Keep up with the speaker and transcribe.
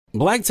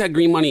Black Tech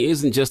Green Money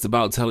isn't just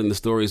about telling the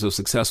stories of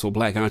successful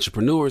Black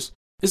entrepreneurs.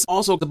 It's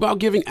also about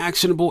giving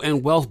actionable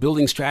and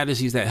wealth-building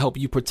strategies that help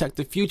you protect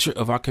the future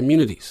of our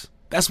communities.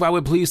 That's why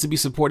we're pleased to be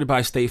supported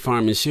by State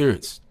Farm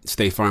Insurance.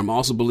 State Farm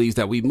also believes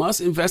that we must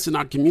invest in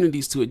our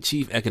communities to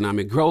achieve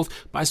economic growth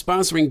by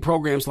sponsoring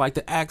programs like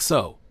the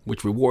ACT-SO,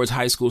 which rewards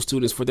high school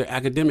students for their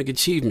academic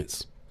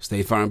achievements.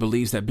 State Farm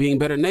believes that being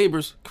better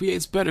neighbors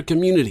creates better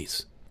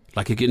communities.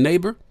 Like a good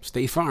neighbor,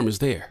 State Farm is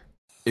there.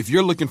 If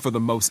you're looking for the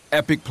most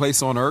epic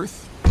place on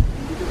Earth,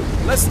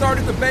 let's start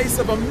at the base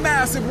of a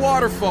massive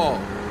waterfall.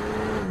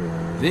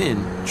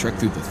 Then trek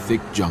through the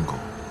thick jungle.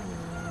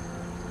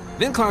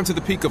 Then climb to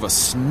the peak of a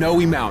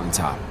snowy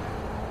mountaintop.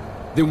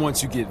 Then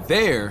once you get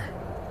there,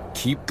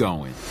 keep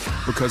going.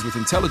 Because with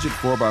intelligent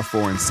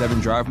 4x4 and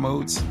 7 drive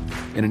modes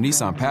and a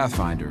Nissan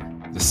Pathfinder,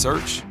 the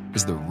search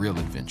is the real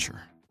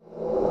adventure.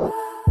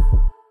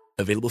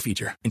 Available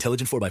feature.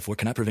 Intelligent 4x4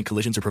 cannot prevent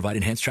collisions or provide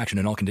enhanced traction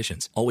in all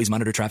conditions. Always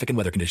monitor traffic and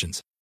weather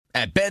conditions.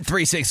 At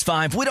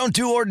Bet365, we don't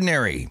do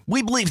ordinary.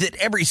 We believe that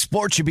every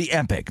sport should be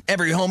epic.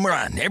 Every home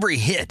run, every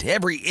hit,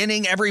 every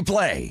inning, every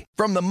play.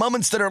 From the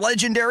moments that are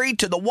legendary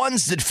to the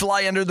ones that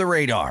fly under the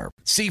radar.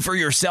 See for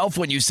yourself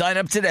when you sign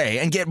up today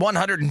and get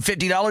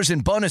 $150 in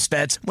bonus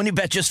bets when you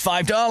bet just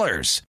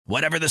 $5.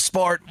 Whatever the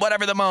sport,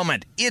 whatever the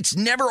moment, it's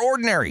never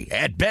ordinary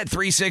at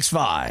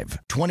Bet365.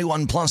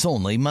 21 plus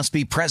only. Must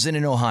be present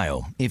in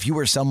Ohio. If you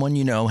or someone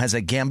you know has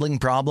a gambling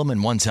problem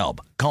and wants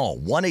help, call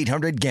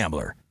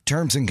 1-800-GAMBLER.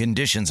 Terms and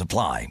conditions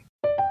apply.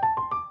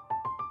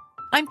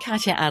 I'm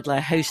Katya Adler,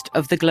 host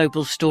of The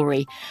Global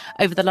Story.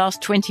 Over the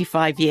last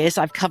 25 years,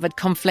 I've covered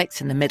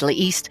conflicts in the Middle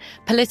East,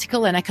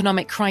 political and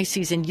economic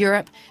crises in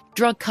Europe,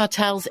 drug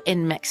cartels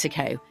in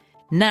Mexico.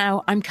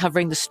 Now I'm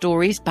covering the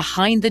stories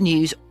behind the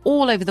news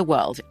all over the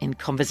world in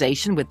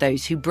conversation with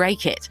those who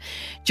break it.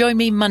 Join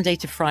me Monday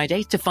to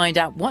Friday to find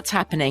out what's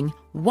happening,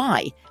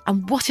 why,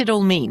 and what it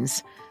all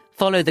means.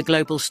 Follow The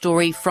Global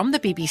Story from the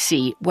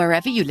BBC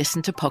wherever you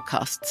listen to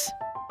podcasts.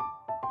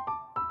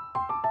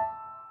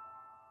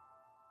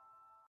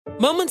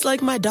 Moments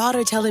like my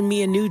daughter telling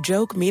me a new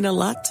joke mean a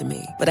lot to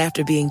me. But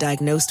after being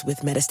diagnosed with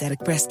metastatic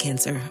breast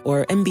cancer,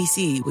 or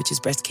MBC, which is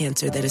breast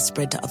cancer that is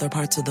spread to other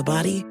parts of the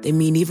body, they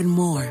mean even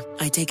more.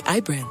 I take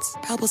Ibrance,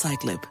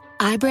 palbociclib.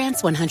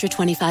 Ibrance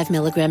 125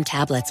 milligram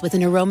tablets with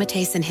an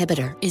aromatase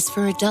inhibitor is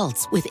for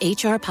adults with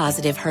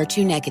HR-positive,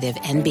 HER2-negative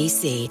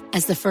MBC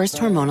as the first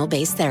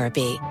hormonal-based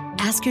therapy.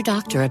 Ask your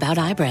doctor about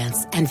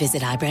Ibrance and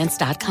visit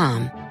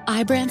Ibrance.com.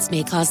 Ibrance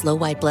may cause low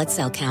white blood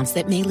cell counts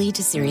that may lead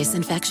to serious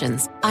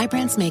infections.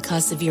 Ibrance may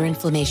cause severe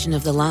inflammation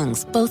of the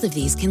lungs. Both of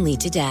these can lead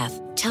to death.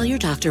 Tell your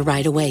doctor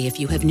right away if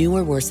you have new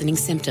or worsening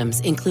symptoms,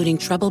 including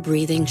trouble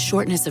breathing,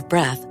 shortness of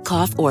breath,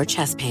 cough, or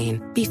chest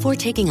pain. Before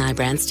taking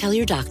Ibrance, tell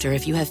your doctor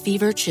if you have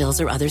fever, chills,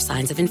 or other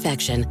signs of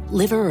infection,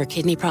 liver or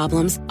kidney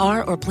problems,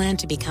 are or plan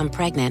to become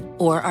pregnant,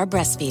 or are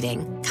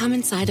breastfeeding.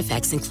 Common side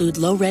effects include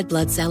low red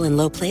blood cell and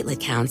low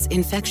platelet counts,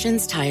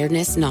 infections,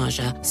 tiredness,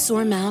 nausea,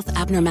 sore mouth,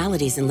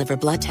 abnormalities in liver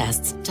blood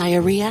tests,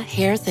 diarrhea,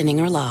 hair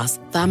thinning or loss,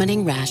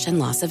 vomiting, rash, and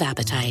loss of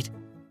appetite.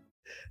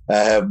 I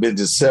have been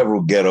to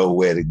several ghetto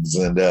weddings,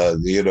 and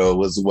it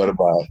was one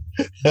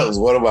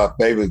of my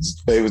favorite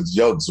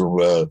jokes from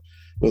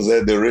was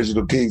that the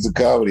original Kings of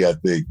Comedy. I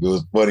think it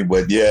was funny,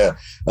 but yeah,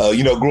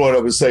 growing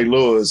up in St.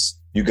 Louis,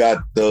 you got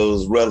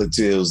those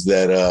relatives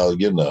that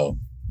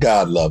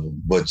God love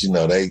them, but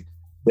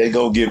they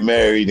gonna get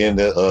married in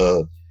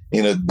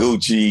a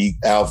Gucci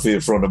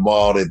outfit from the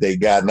mall that they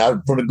got,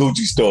 not from the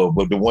Gucci store,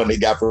 but the one they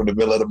got from the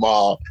middle of the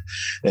mall.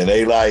 And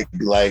they like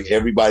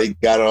everybody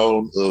got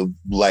on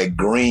like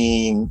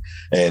green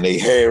and they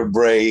hair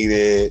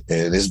braided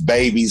and this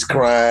baby's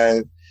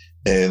crying.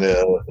 And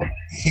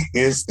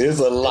it's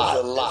a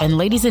lot. And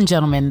ladies and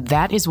gentlemen,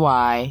 that is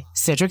why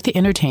Cedric the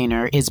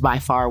Entertainer is by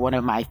far one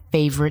of my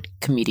favorite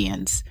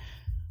comedians.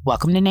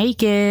 Welcome to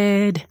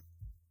Naked.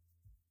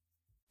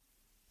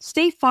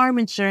 State Farm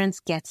Insurance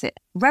gets it.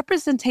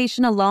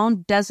 Representation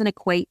alone doesn't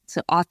equate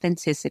to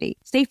authenticity.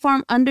 State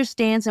Farm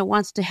understands and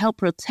wants to help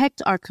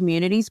protect our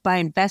communities by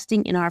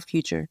investing in our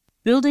future,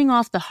 building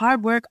off the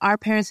hard work our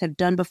parents have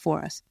done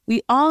before us.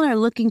 We all are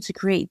looking to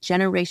create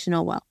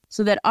generational wealth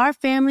so that our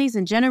families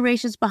and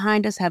generations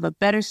behind us have a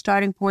better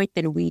starting point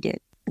than we did.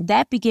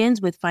 That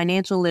begins with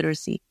financial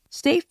literacy.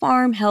 State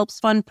Farm helps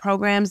fund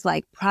programs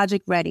like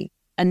Project Ready,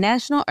 a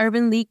National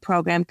Urban League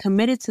program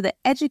committed to the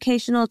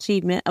educational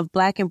achievement of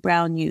Black and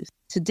Brown youth.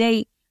 To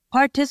date,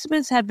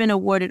 participants have been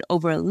awarded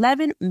over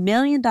 $11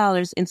 million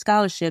in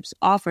scholarships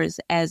offers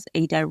as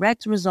a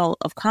direct result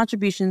of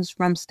contributions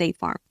from State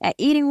Farm. At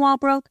Eating While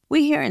Broke,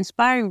 we hear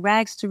inspiring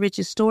rags to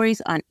riches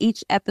stories on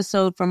each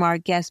episode from our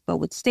guests, but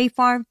with State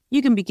Farm,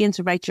 you can begin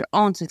to write your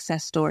own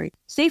success story.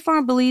 State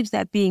Farm believes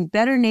that being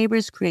better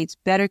neighbors creates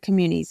better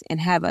communities and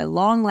have a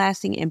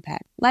long-lasting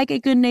impact. Like a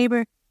good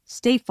neighbor,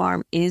 State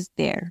Farm is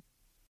there.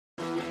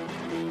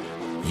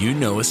 You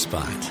know a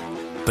spot,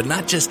 but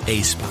not just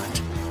a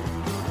spot,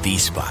 the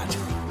spot.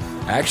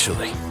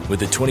 Actually, with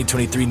the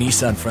 2023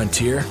 Nissan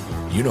Frontier,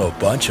 you know a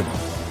bunch of them.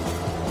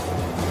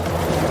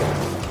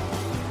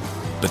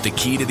 But the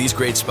key to these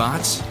great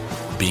spots?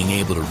 being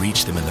able to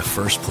reach them in the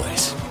first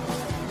place.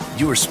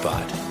 Your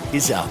spot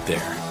is out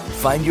there.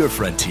 Find your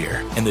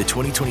frontier in the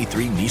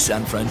 2023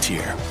 Nissan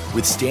Frontier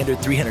with standard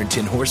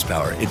 310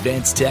 horsepower,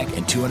 advanced tech,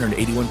 and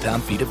 281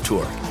 pound-feet of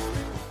torque.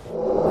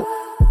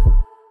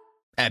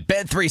 At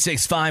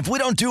Bet365, we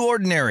don't do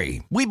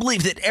ordinary. We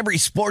believe that every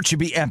sport should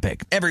be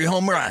epic. Every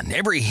home run,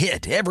 every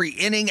hit, every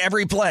inning,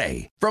 every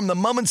play. From the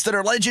moments that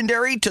are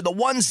legendary to the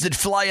ones that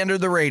fly under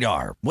the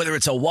radar. Whether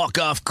it's a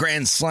walk-off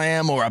grand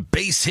slam or a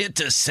base hit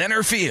to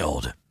center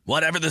field.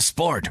 Whatever the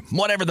sport,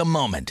 whatever the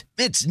moment,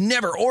 it's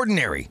never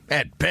ordinary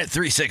at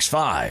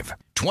Bet365.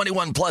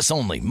 21 plus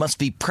only. Must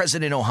be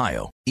present in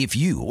Ohio. If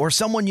you or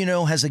someone you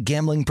know has a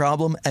gambling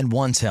problem and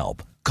wants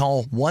help,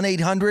 call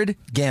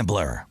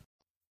 1-800-GAMBLER.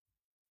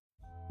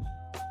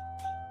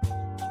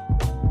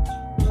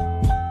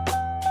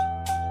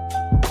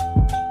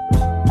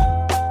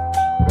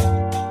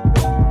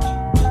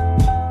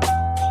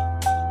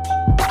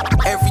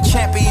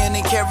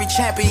 Carry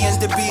champions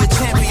to be a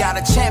champion,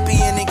 a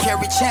champion and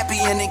carry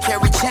champion and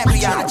carry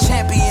champion, a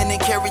champion and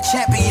carry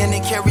champion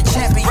and carry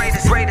champion.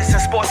 Greatest in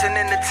sports and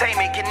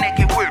entertainment,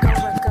 connected with.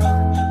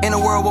 In a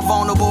world we're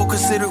vulnerable,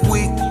 considered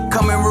weak.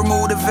 Come and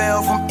remove the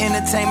veil from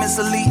entertainment's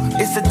elite.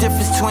 It's the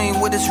difference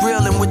between what is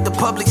real and what the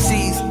public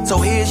sees.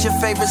 So here's your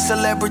favorite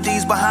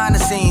celebrities behind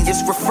the scenes. It's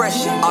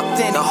refreshing,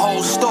 authentic, the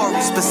whole story,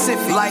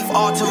 specific.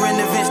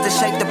 Life-altering events that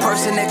shape the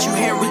person that you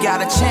hear. We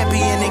got a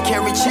champion and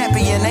carry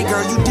champion. Hey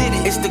girl, you did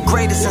it. It's the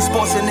greatest in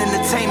sports and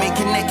entertainment,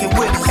 connected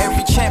with us.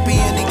 Every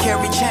champion and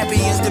carry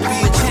champions to be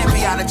a champion.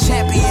 A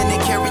champion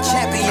and carry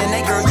champion.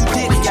 Hey girl, you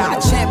did it. Got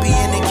a champion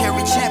and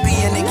carry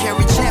champion and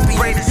carry champion.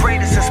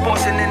 Greatest in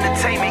sports and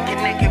entertainment,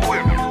 connected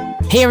with us.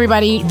 Hey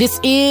everybody, this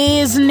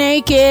is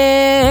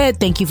Naked.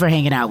 Thank you for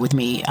hanging out with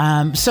me.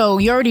 So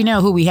you already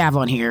know who we have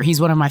on here.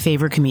 He's one of my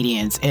favorite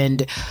comedians,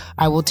 and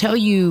I will tell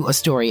you a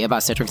story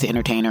about Cedric the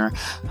Entertainer.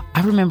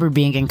 I remember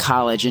being in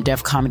college, and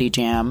Def Comedy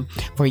Jam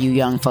for you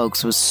young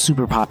folks was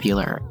super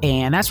popular,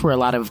 and that's where a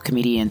lot of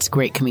comedians,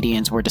 great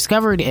comedians, were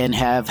discovered and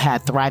have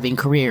had thriving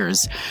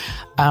careers.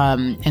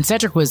 And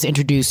Cedric was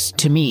introduced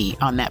to me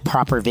on that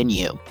proper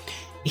venue.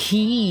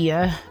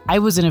 I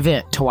was an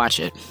event to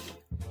watch it.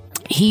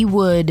 He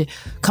would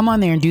come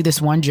on there and do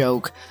this one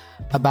joke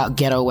about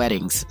ghetto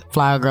weddings.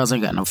 Flower girls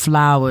ain't got no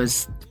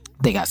flowers.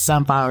 They got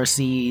sunflower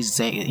seeds.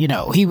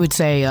 He would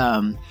say,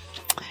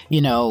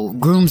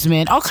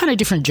 groomsmen, all kind of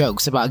different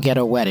jokes about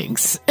ghetto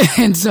weddings.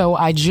 And so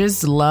I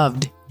just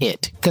loved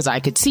it because I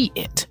could see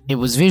it. It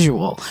was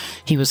visual.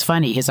 He was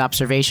funny. His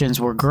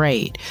observations were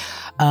great.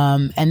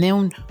 And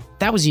then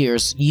that was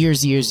years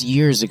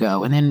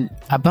ago. And then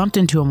I bumped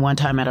into him one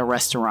time at a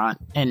restaurant,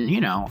 and,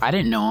 I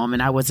didn't know him,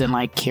 and I wasn't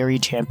like Carrie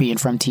Champion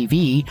from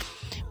TV,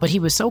 but he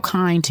was so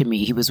kind to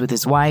me. He was with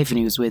his wife, and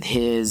he was with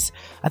his,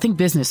 I think,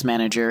 business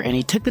manager, and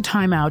he took the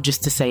time out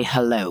just to say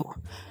hello.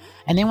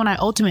 And then when I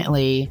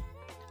ultimately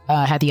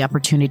had the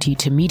opportunity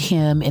to meet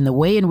him in the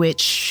way in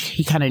which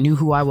he kind of knew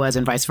who I was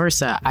and vice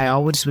versa, I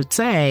always would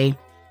say,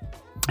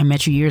 I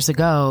met you years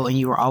ago and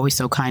you were always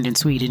so kind and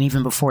sweet. And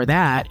even before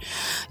that,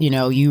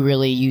 you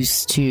really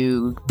used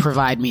to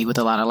provide me with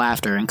a lot of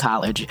laughter in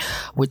college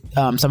with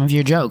some of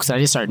your jokes. I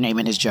just started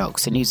naming his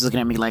jokes and he's looking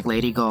at me like,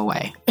 lady, go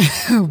away.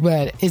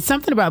 But it's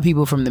something about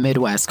people from the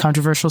Midwest.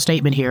 Controversial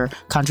statement here.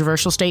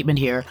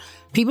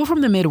 People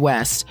from the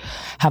Midwest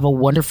have a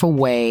wonderful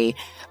way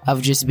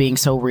of just being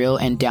so real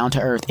and down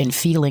to earth and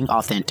feeling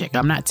authentic.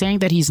 I'm not saying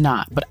that he's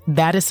not, but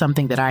that is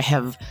something that I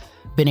have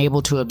been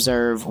able to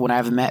observe when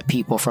I've met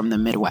people from the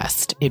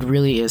Midwest. It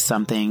really is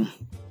something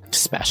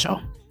special.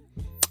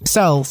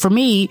 So for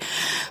me,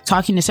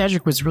 talking to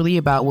Cedric was really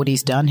about what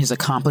he's done, his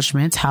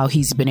accomplishments, how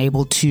he's been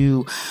able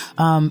to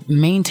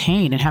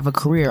maintain and have a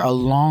career, a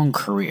long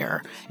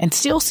career, and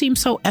still seem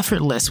so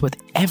effortless with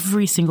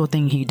every single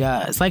thing he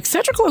does. Like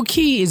Cedric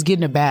low-key is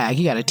getting a bag.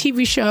 He got a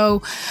TV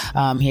show.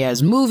 He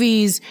has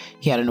movies.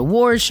 He had an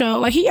award show.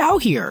 Like he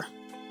out here,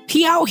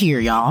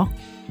 y'all.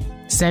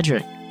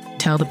 Cedric,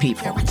 tell the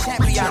people.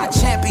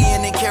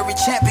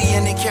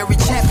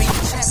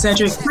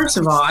 Cedric, first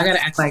of all, I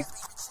gotta act like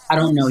I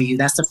don't know you.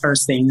 That's the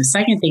first thing. The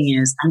second thing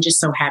is I'm just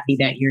so happy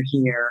that you're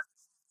here.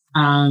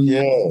 And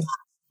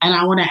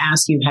I want to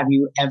ask you, have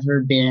you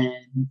ever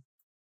been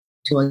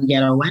to a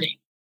ghetto wedding?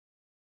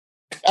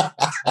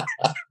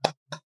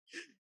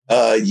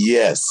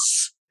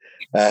 Yes.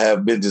 I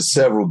have been to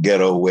several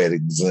ghetto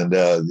weddings, and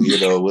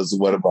it was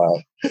one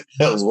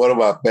of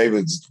my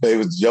favorite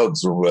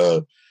jokes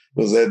from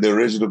was that the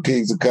original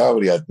Kings of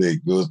Comedy, I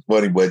think. It was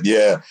funny, but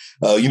yeah,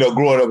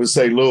 growing up in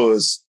St.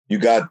 Louis, you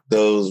got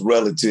those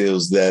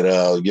relatives that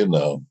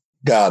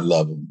God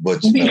love them,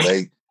 but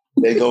they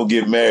gonna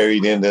get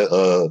married in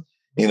a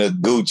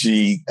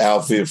Gucci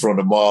outfit from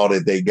the mall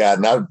that they got,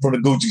 not from the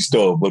Gucci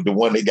store, but the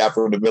one they got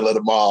from the middle of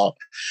the mall.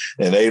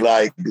 And they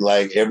like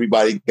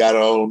everybody got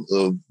on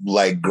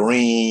like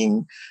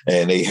green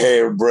and they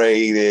hair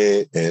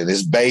braided and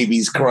this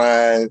baby's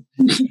crying.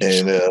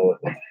 And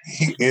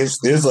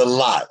it's a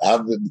lot.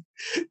 Flower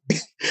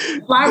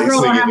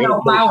girl don't have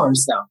no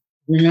flowers though.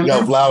 Remember?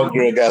 Yo, Flower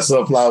Girl got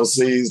sunflower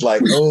seeds.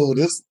 Like, oh,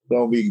 this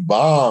gonna be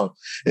bomb.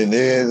 And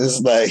then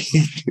it's like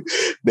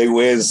they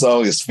wear the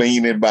song is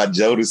Fiending by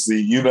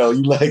Jodeci. You know,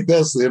 you like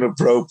that's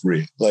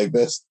inappropriate. Like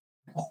that's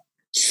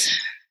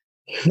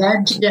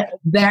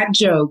that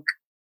joke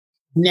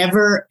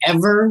never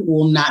ever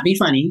will not be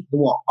funny. It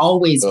will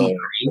always be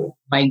funny.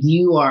 Like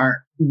you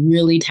are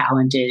really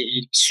talented,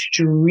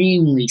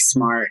 extremely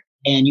smart,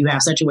 and you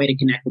have such a way to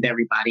connect with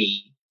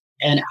everybody.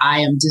 And I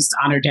am just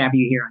honored to have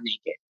you here on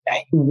Naked.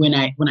 When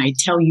I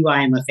tell you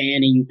I am a fan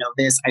and you know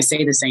this, I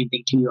say the same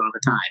thing to you all the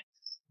time.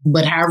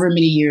 But however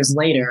many years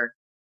later,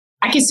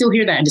 I can still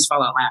hear that and just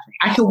fall out laughing.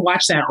 I can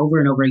watch that over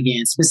and over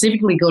again,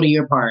 specifically go to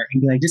your part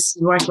and be like, this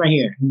is right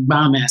here.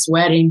 Bomb ass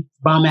wedding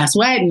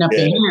up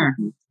in here.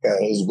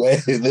 This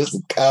wedding, this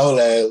is cold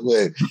ass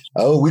wedding.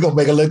 Oh, we're going to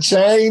make a little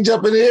change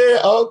up in here.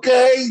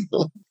 Okay.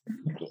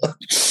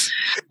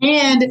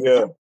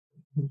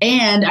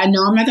 And I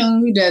know I'm not the only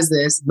one who does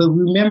this, but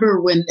remember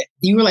when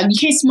you were like, you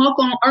can't smoke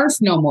on Earth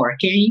no more,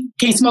 can you?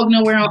 Can't smoke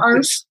nowhere on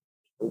Earth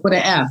with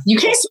an F. You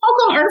can't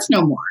smoke on Earth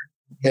no more.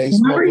 Can't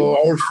smoke on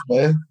Earth,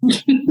 man.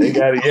 They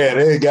got it. Yeah,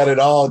 they got it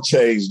all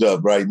changed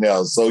up right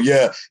now. So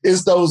yeah,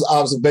 it's those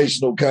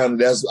observational kind of.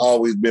 That's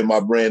always been my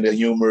brand of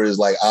humor. Is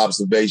like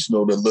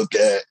observational to look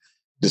at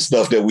the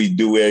stuff that we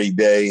do every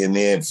day, and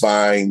then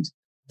find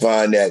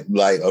that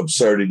like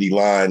absurdity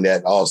line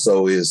that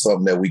also is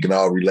something that we can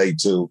all relate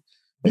to.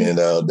 And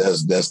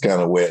that's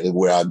kind of where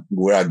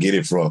I get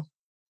it from.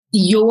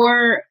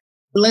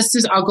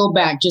 I'll go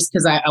back just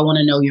because I want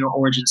to know your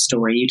origin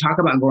story. You talk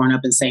about growing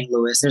up in St.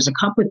 Louis. There's a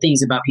couple of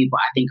things about people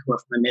I think who are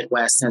from the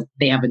Midwest that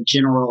they have a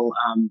general,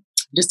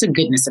 just a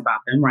goodness about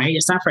them, right?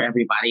 It's not for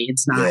everybody.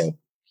 It's not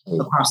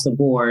across the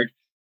board.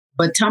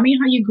 But tell me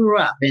how you grew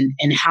up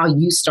and how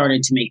you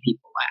started to make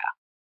people laugh.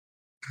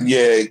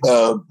 Yeah,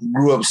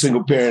 grew up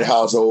single parent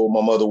household.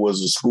 My mother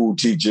was a school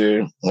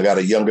teacher. I got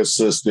a younger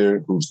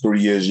sister who's 3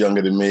 years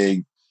younger than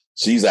me.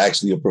 She's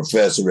actually a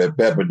professor at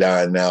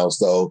Pepperdine now,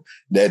 so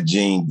that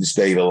gene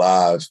stayed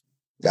alive.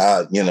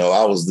 I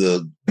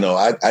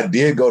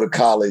did go to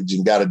college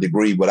and got a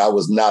degree, but I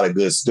was not a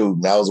good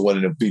student. I was one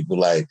of the people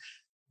like,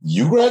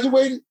 you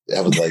graduated?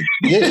 I was like,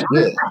 yeah.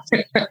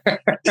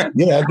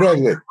 Yeah, I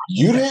graduated.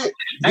 You did?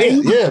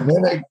 Yeah,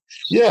 man. I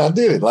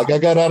did it. Like I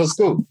got out of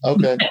school.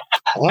 Okay.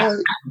 All right.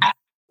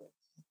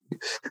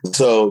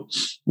 So,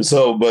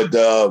 but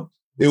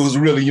it was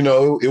really,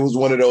 it was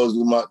one of those,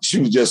 she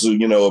was just,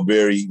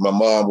 my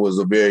mom was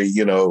a very,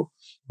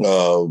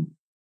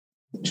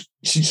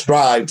 she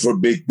strived for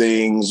big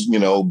things,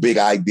 big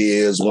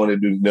ideas,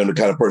 wanted to, the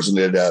kind of person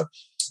that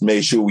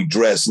made sure we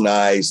dressed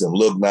nice and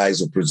looked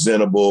nice and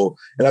presentable.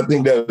 And I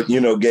think that,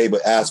 gave an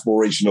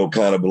aspirational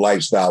kind of a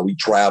lifestyle. We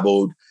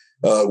traveled.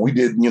 We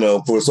did,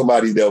 for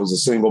somebody that was a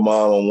single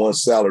mom on one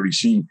salary,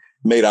 she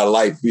made our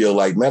life feel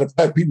like, matter of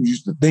fact, people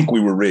used to think we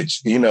were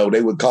rich. They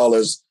would call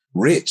us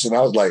rich. And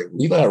I was like,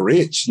 we're not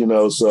rich,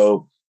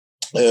 so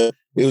it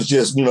was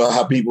just,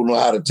 how people know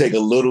how to take a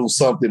little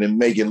something and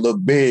make it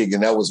look big.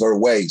 And that was her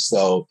way.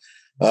 So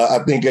I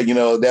think,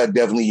 that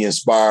definitely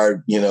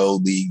inspired,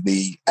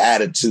 the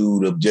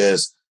attitude of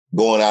just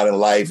going out in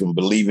life and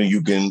believing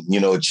you can,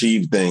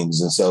 achieve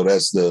things. And so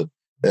that's the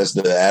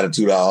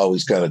attitude I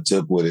always kind of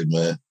took with it,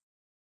 man.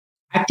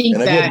 I think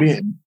and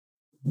that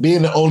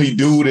being the only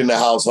dude in the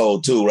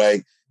household too,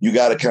 right? You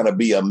got to kind of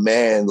be a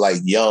man,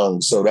 like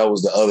young. So that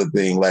was the other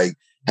thing, like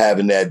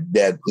having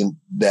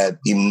that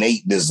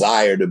innate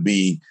desire to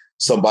be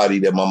somebody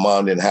that my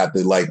mom didn't have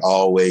to like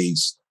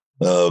always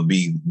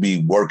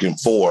be working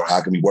for. I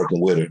can be working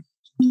with her.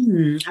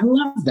 I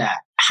love that.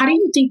 How do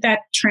you think that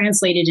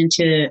translated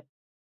into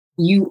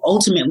you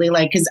ultimately,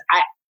 like, because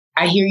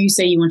I hear you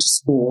say you went to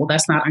school.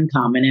 That's not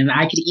uncommon. And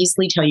I could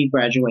easily tell you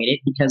graduated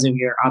because of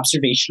your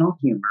observational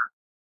humor.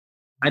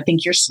 I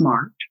think you're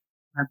smart.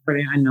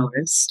 I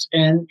noticed.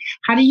 And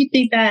how do you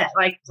think that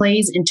like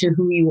plays into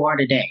who you are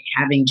today,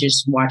 having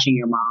just watching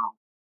your mom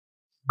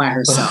by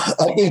herself?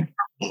 I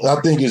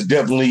think it's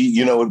definitely,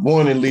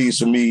 going and leads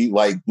for me,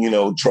 like,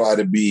 try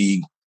to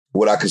be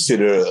what I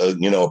consider,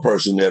 a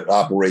person that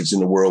operates in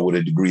the world with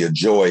a degree of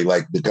joy,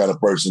 like the kind of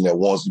person that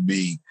wants to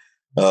be,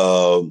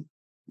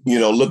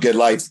 look at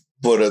life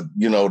for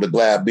the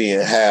glass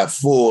being half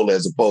full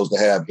as opposed to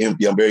half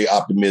empty. I'm very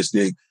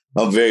optimistic.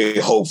 I'm very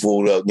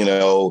hopeful.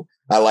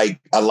 I like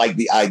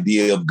the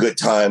idea of good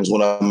times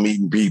when I'm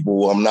meeting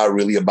people. I'm not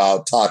really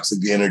about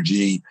toxic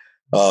energy.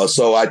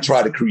 So I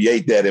try to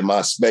create that in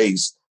my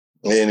space.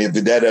 And if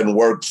that doesn't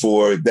work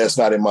if that's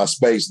not in my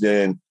space,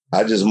 then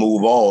I just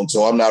move on.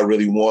 So I'm not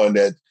really one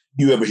that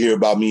you ever hear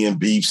about me in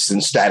beefs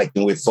and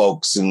staticking with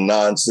folks and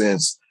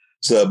nonsense.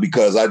 So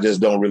because I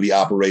just don't really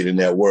operate in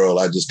that world.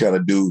 I just kind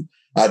of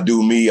I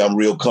do me. I'm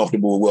real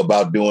comfortable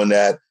about doing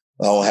that.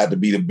 I don't have to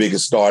be the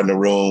biggest star in the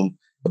room.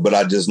 But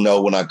I just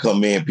know when I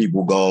come in,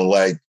 people going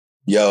like,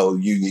 yo,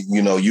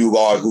 you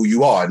are who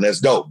you are. And that's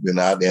dope. And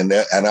I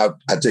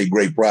take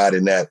great pride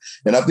in that.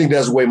 And I think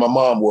that's the way my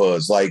mom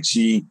was. Like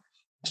she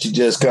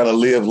just kind of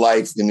lived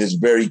life in this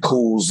very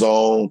cool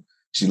zone.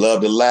 She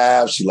loved to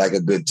laugh. She liked a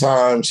good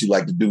time. She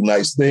liked to do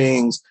nice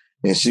things.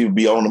 and she would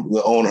be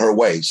on her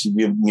way. She'd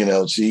be,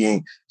 she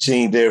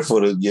ain't there for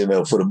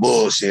the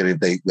bullshit,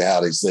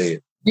 how they say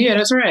it. Yeah,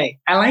 that's right.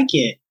 I like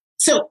it.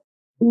 So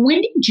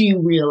when did you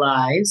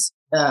realize,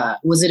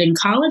 was it in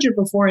college or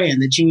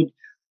beforehand, that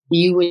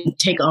you would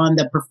take on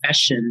the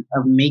profession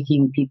of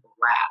making people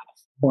laugh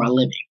for a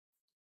living?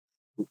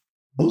 It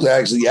was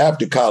actually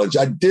after college.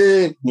 I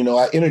did,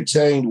 I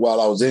entertained while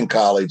I was in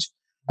college.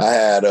 I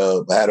had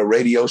a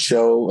radio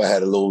show. I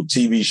had a little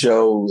TV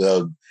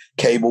show.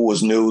 Cable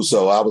was new,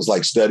 so I was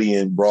like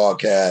studying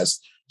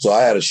broadcast. So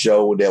I had a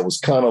show that was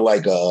kind of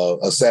like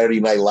a Saturday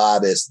Night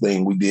Live-esque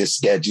thing. We did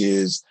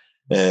sketches,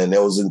 and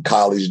that was in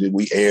college that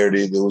we aired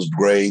it. It was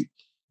great.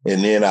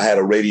 And then I had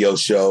a radio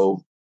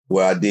show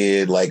where I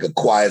did like a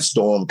Quiet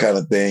Storm kind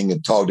of thing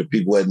and talked to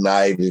people at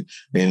night.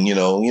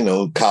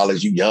 And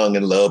college, you young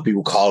and love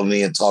people calling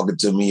in, talking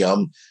to me.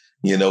 I'm,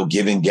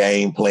 giving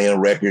game, playing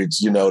records.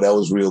 That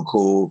was real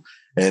cool.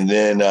 And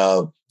then,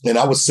 and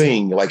I was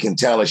sing like in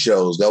talent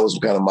shows. That was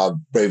kind of my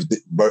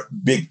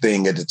big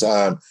thing at the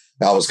time.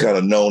 I was kind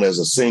of known as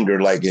a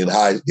singer, like in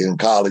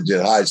college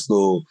and high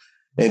school,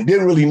 and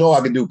didn't really know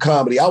I could do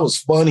comedy. I was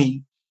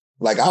funny.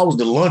 Like I was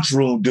the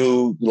lunchroom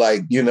dude,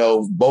 like,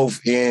 both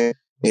in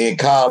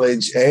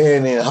college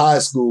and in high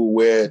school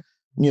where,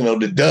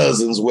 the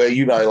dozens where,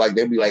 like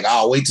they'd be like,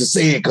 "I'll wait to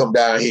see it come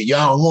down here.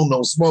 Y'all don't want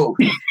no smoke."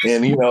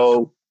 And,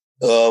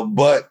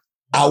 but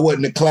I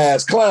wasn't a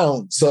class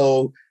clown.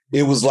 So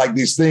it was like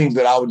these things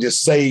that I would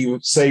just save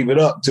it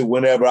up to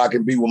whenever I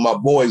could be with my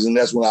boys. And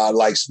that's when I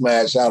like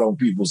smash out on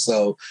people.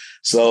 So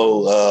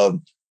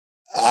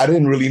I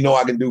didn't really know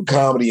I could do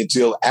comedy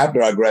until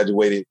after I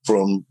graduated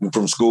from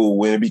school,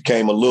 when it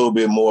became a little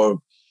bit more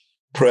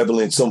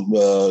prevalent.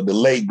 The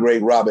late,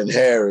 great Robin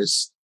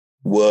Harris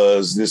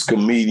was this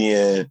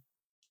comedian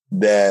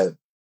that,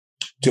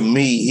 to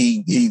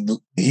me, he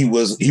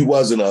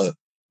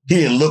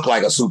didn't look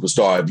like a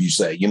superstar, if you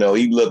say. He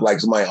looked like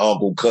somebody's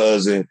uncle,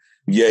 cousin.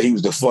 Yeah, he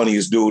was the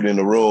funniest dude in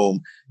the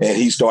room, and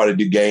he started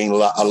to gain a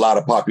lot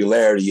of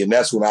popularity. And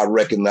that's when I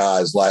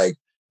recognized, like,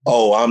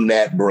 oh, I'm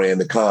that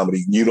brand of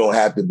comedy. You don't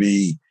have to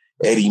be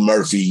Eddie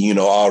Murphy,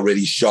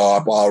 already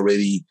sharp,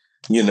 already,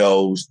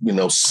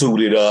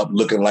 suited up,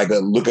 looking like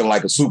a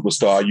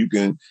superstar. You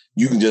can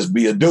just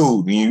be a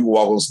dude, and you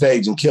walk on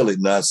stage and kill it.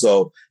 Now,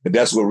 so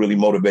that's what really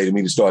motivated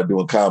me to start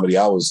doing comedy.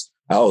 I was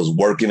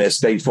working at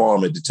State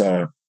Farm at the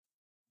time.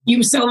 You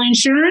were selling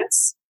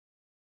insurance?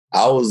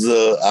 I was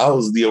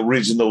the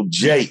original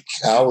Jake.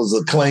 I was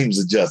a claims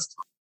adjuster.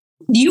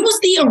 You was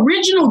the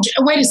original.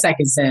 Wait a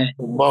second, Sid.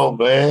 Come on,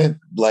 man!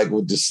 Like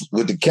with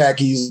the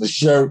khakis, the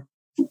shirt.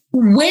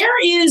 Where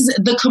is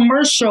the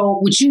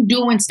commercial with you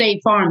doing State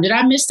Farm? Did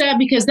I miss that?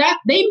 Because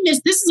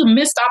this is a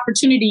missed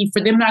opportunity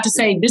for them not to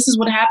say, this is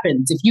what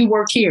happens if you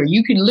work here.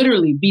 You can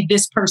literally be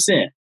this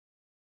person.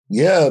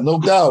 Yeah, no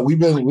doubt. We've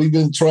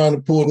been trying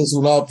to pull this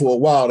one out for a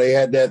while. They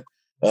had that.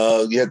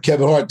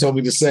 Kevin Hart told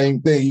me the same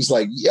thing. He's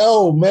like,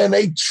 "Yo, man,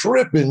 they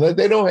tripping.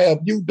 They don't have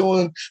you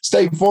doing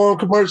State Farm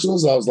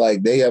commercials." I was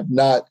like, "They have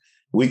not."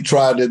 We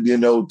tried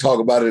to, talk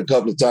about it a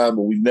couple of times,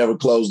 but we've never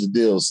closed the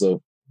deal.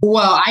 So,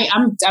 well,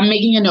 I'm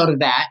making a note of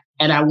that,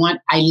 and I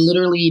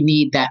literally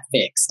need that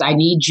fixed. I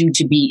need you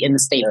to be in the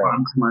State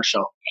Farm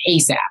commercial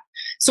ASAP.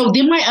 So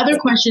then my other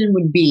question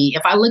would be,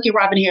 if I look at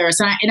Robin Harris,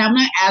 and I'm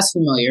not as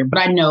familiar, but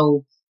I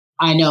know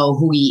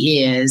who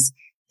he is.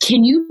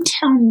 Can you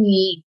tell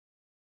me?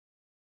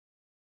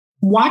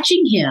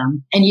 Watching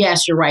him, and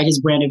yes, you're right,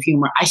 his brand of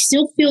humor, I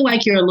still feel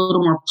like you're a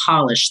little more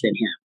polished than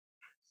him.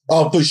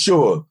 Oh, for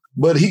sure.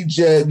 But he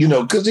just,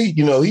 because he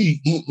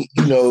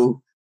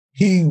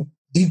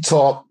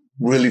talked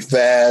really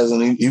fast,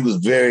 and he was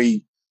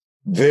very,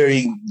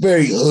 very,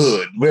 very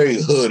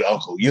hood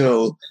uncle.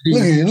 Look at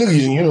you,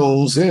 you know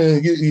what I'm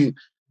saying? You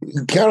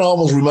kind of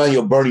almost remind you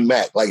of Bernie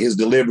Mac, like his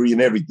delivery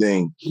and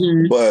everything.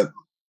 Mm-hmm.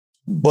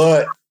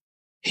 But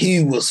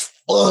he was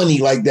funny,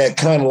 like that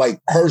kind of like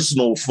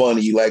personal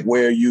funny, like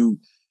where you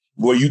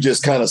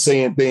just kind of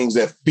saying things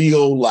that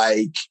feel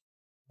like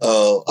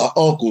an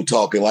uncle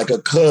talking, like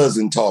a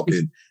cousin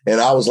talking. And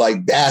I was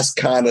like, that's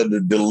kind of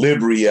the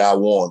delivery I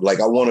want.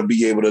 Like, I want to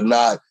be able to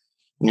not,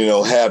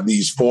 have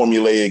these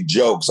formulaic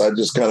jokes. I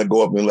just kind of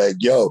go up and like,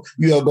 "Yo,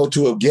 you ever go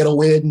to a ghetto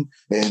wedding?"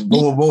 And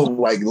boom, boom,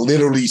 like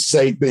literally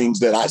say things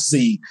that I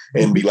see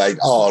and be like,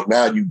 "Oh,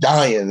 now you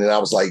dying." And I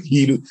was like,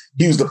 he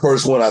was the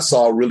first one I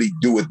saw really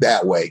do it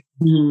that way.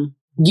 Mm-hmm.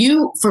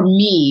 You, for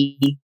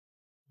me,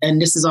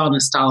 and this is all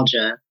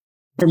nostalgia,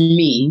 for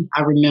me,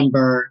 I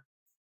remember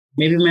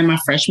maybe in my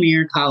freshman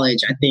year in college,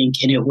 I think,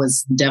 and it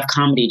was Def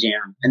Comedy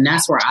Jam. And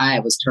that's where I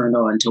was turned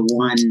on to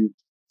one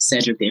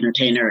Cedric the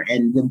Entertainer,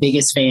 and the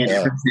biggest fan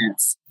ever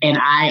since. And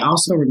I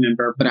also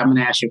remember, but I'm going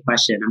to ask you a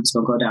question. I'm just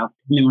going to go down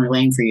memory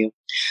lane for you.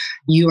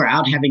 You were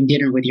out having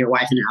dinner with your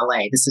wife in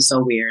LA. This is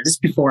so weird. This is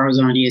before I was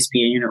on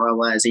ESPN, I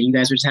was. And you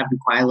guys were just having a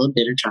quiet little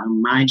dinner, trying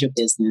to mind your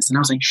business. And I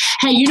was like,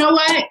 "Hey, you know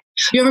what?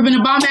 You ever been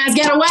to bomb-ass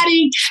ghetto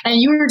wedding?"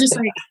 And you were just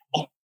like,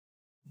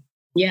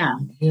 yeah.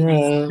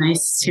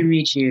 Nice to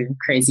meet you,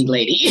 crazy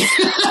lady.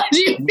 How do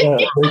you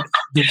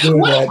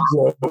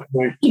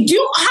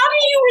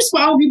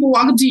respond when people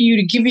walk up to you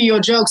to give you your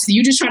jokes and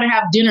you just try to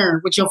have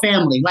dinner with your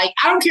family. Like,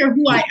 I don't care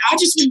who I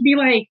just would be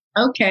like,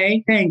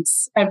 okay,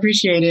 thanks. I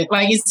appreciate it.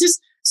 Like, it's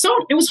just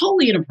it was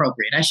wholly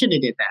inappropriate. I shouldn't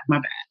have did that. My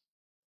bad.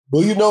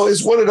 Well,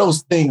 it's one of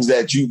those things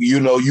that you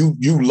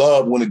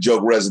love when a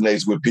joke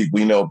resonates with people.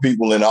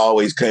 People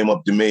always came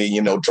up to me,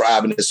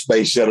 driving the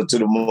space shuttle to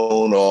the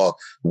moon or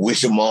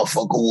wish a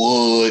motherfucker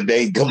would.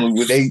 They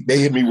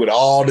hit me with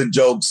all the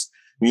jokes,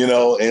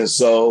 and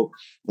so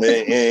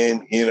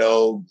and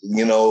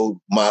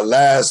my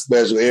last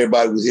special,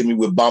 everybody was hitting me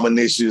with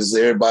bombinicious,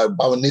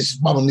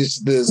 bombinicious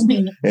this.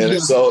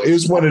 And so it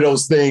was one of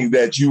those things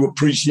that you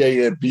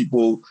appreciate and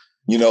people,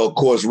 of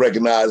course,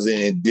 recognize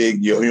and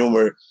dig your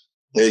humor.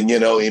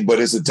 And, but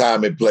it's a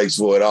time and place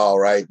for it all,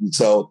 right? And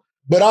so,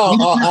 but I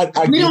get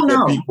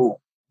that people.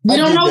 We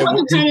don't know what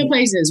the time and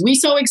place is. We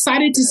so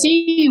excited to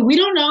see you. We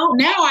don't know.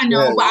 Now I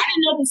know. Yeah. But I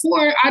didn't know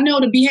before. I know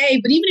to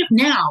behave. But even if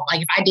now,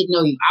 like if I didn't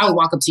know you, I would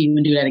walk up to you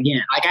and do that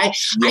again. Like I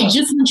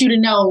just want you to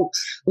know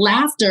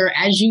laughter,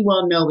 as you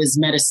well know, is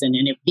medicine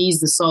and it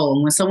feeds the soul.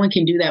 And when someone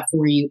can do that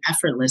for you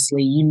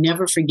effortlessly, you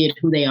never forget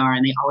who they are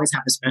and they always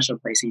have a special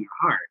place in your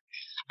heart.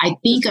 I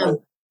think of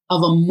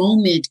a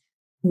moment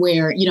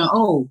where,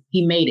 oh,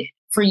 he made it.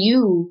 For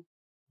you,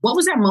 what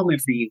was that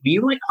moment for you?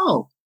 You were like,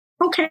 oh,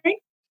 okay.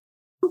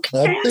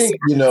 I think,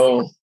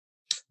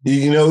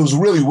 it was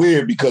really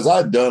weird because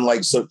I'd done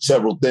like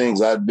several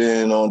things. I'd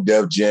been on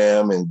Def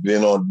Jam and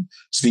been on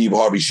Steve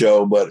Harvey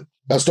show, but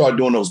I started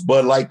doing those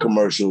Bud Light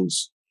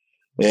commercials.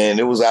 And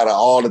it was out of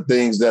all the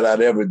things that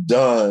I'd ever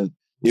done,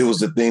 it was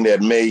the thing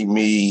that made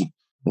me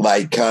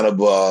like kind of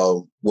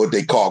what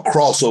they call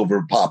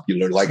crossover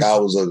popular. Like I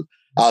was a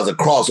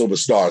crossover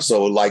star.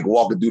 So like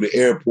walking through the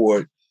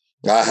airport,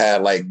 I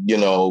had like,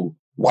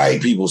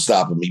 white people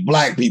stopping me,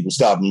 black people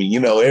stopping me,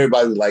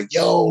 everybody was like,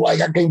 yo,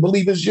 like, I can't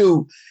believe it's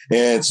you.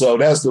 And so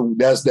that's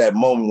that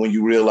moment when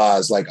you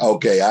realize like,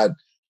 okay, I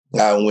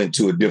went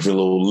to a different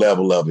little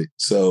level of it.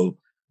 So,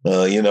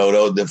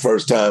 the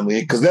first time,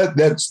 because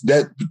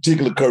that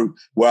particular curve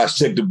where I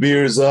checked the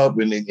beers up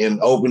and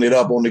opened it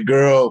up on the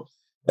girl,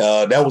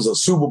 that was a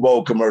Super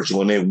Bowl commercial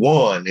and it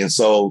won. And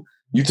so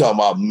you talking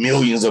about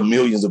millions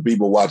of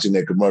people watching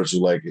that commercial,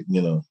 like,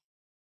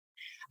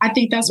 I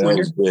think that's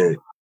wonderful.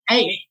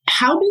 Hey,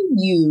 how do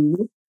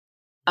you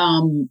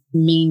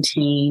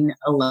maintain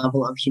a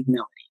level of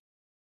humility?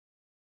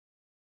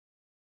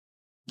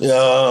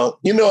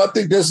 I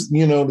think that's,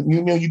 you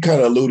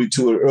kind of alluded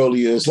to it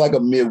earlier. It's like a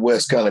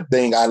Midwest kind of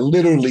thing. I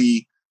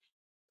literally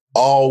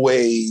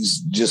always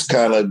just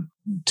kind of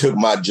took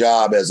my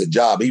job as a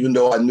job, even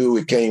though I knew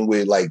it came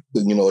with like,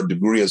 a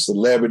degree of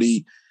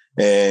celebrity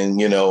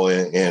and,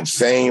 and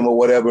fame or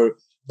whatever.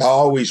 I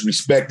always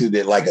respected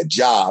it like a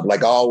job.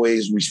 Like I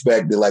always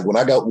respected, like when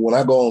I go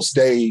on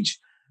stage,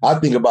 I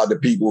think about the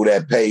people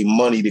that pay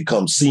money to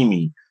come see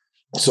me.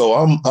 So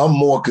I'm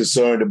more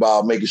concerned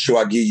about making sure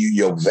I give you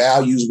your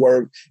values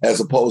worth as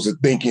opposed to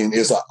thinking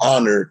it's an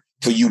honor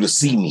for you to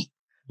see me.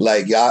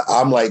 Like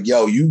I'm like,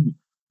 yo, you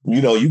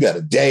got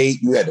a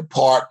date, you had to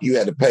park, you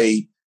had to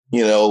pay,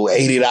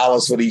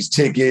 $80 for these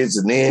tickets.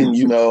 And then,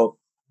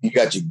 you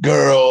got your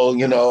girl,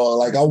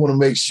 like I want to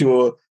make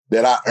sure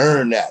that I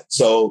earn that.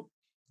 So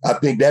I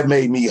think that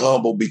made me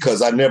humble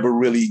because I never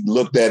really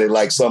looked at it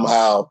like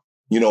somehow,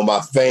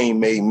 my fame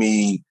made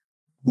me,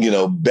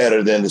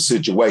 better than the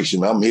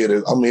situation. I'm here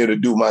to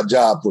do my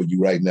job for you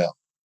right now.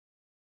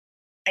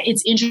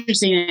 It's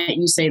interesting that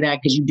you say that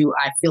because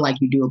I feel like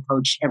you do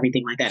approach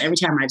everything like that. Every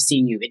time I've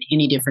seen you in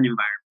any different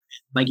environment,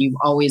 like you've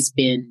always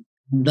been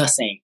the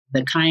same,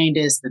 the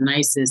kindest, the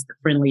nicest, the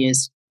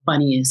friendliest,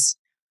 funniest.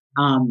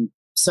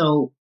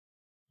 So,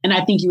 and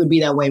I think you would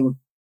be that way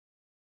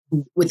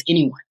with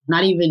anyone,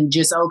 not even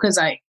just, because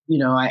I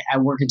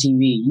work at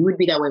TV. You would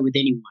be that way with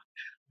anyone.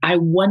 I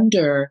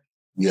wonder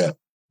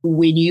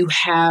when you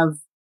have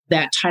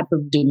that type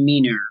of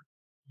demeanor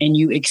and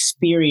you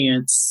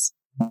experience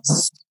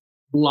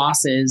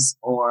losses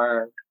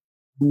or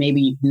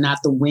maybe not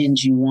the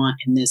wins you want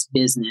in this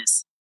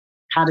business,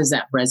 how does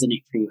that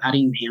resonate for you? How do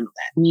you handle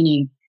that?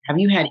 Meaning, have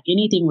you had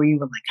anything where you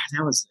were like,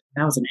 God,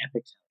 that was an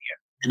epic failure,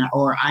 and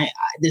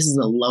this is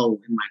a low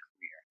in my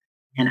career,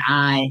 and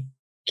I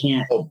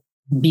can't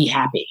be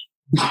happy?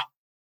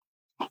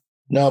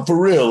 No, for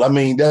real. I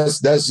mean, that's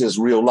just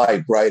real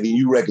life, right? And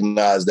you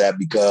recognize that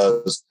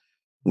because,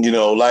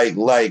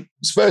 like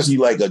especially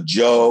like a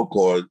joke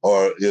or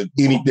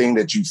anything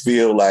that you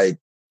feel like,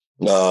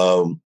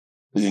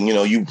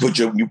 you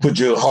put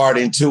your heart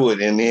into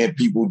it, and then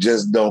people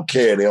just don't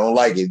care. They don't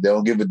like it. They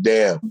don't give a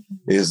damn.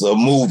 It's a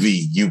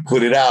movie. You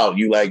put it out.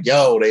 You like,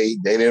 yo, they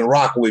didn't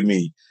rock with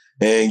me,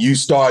 and you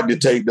start to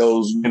take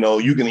those.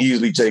 You can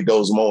easily take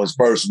those moments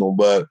personal,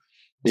 but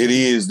it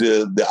is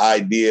the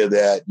idea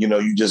that,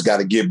 you just got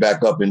to get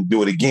back up and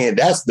do it again.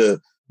 That's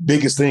the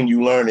biggest thing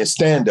you learn in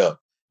stand-up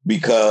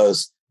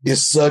because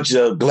it's such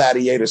a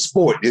gladiator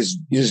sport. It's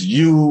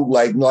you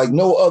like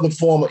no other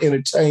form of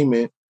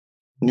entertainment.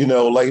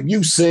 Like if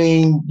you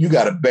sing, you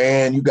got a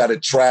band, you got a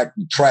track,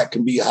 the track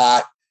can be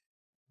hot.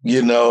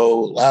 You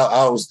know,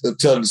 I was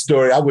telling the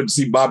story. I went to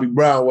see Bobby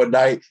Brown one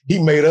night. He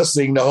made us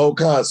sing the whole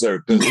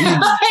concert because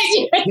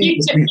he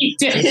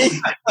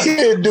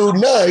didn't do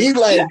nothing. He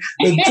like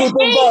the truth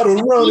about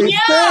it, running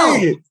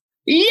thing.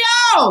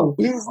 Yo,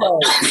 he's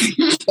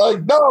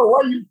like, no,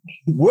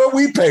 what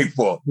we pay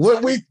for?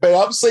 What we pay?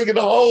 I'm singing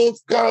the whole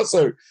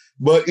concert.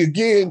 But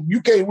again,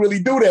 you can't really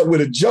do that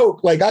with a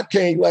joke. Like I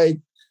can't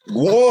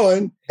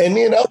one. And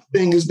then the other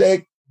thing is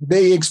that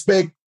they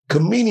expect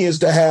comedians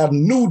to have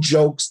new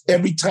jokes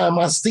every time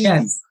I see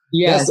you.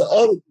 Yes. That's the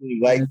other thing.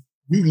 Like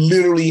you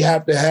literally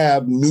have to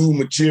have new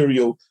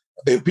material.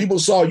 If people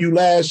saw you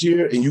last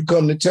year and you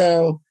come to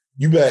town,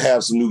 you better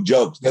have some new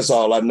jokes. That's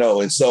all I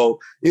know. And so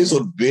it's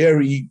a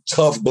very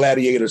tough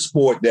gladiator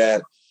sport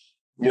that,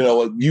 you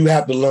know, you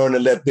have to learn to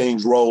let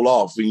things roll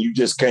off and you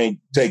just can't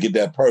take it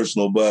that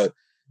personal. But,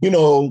 you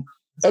know,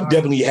 I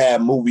definitely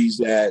have movies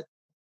that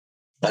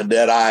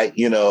I,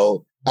 you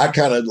know, I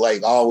kind of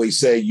like always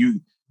say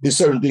there's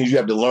certain things you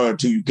have to learn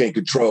too you can't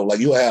control. Like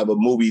you'll have a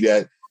movie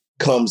that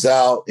comes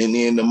out and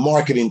then the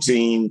marketing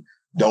team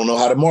don't know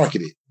how to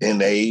market it and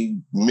they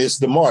miss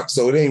the mark.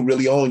 So it ain't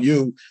really on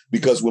you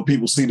because when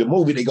people see the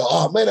movie, they go,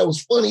 oh man, that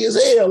was funny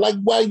as hell. Like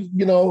why,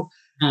 you know,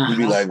 you'd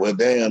be like, well,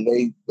 damn,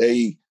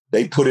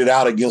 they put it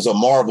out against a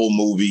Marvel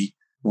movie.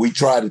 We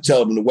tried to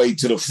tell them to wait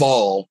till the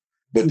fall,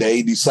 but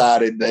they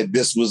decided that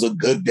this was a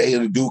good day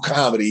to do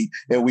comedy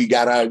and we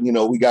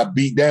got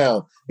beat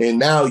down. And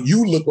now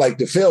you look like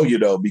the failure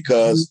though,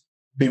 because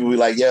people be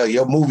like, yeah,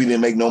 your movie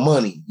didn't make no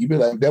money. You be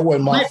like, that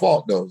wasn't my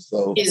fault though.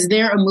 So is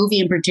there a movie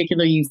in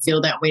particular you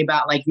feel that way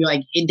about? Like you're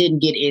like, it didn't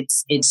get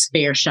its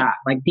fair shot.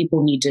 Like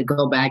people need to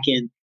go back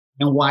and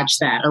watch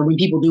that. Or when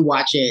people do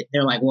watch it,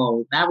 they're like,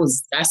 whoa,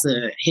 that's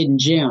a hidden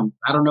gem.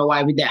 I don't know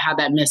how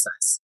that missed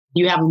us.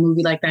 Do you have a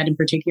movie like that in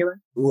particular?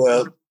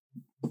 Well,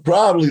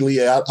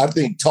 probably, I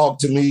think Talk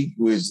to Me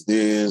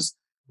is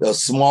a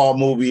small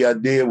movie I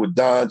did with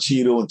Don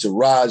Cheadle and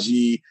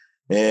Taraji.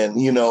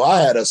 And, you know, I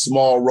had a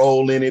small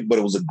role in it, but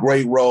it was a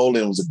great role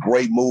and it was a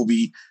great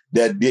movie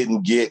that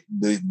didn't get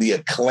the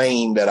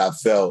acclaim that I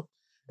felt.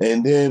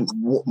 And then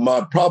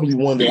probably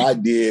one that I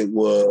did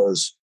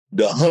was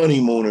The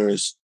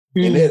Honeymooners.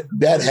 And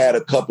that had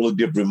a couple of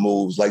different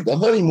moves. Like The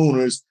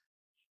Honeymooners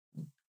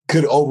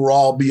could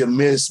overall be a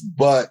miss,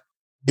 but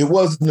it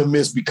wasn't a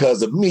miss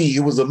because of me.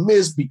 It was a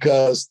miss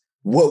because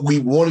what we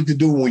wanted to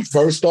do when we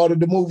first started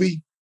the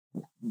movie,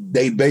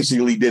 they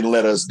basically didn't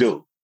let us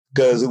do.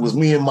 Because it was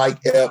me and Mike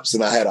Epps,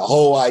 and I had a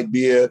whole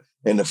idea.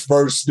 And the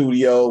first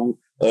studio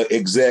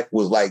exec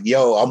was like,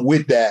 yo, I'm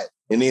with that.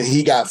 And then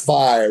he got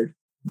fired,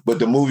 but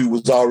the movie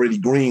was already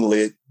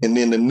greenlit. And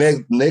then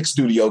the next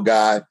studio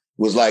guy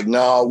was like,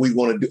 no, I'm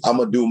going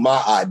to do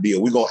my idea.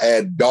 We're going to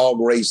add dog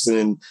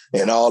racing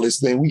and all this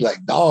thing. We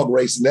like dog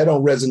racing. That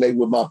don't resonate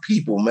with my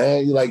people,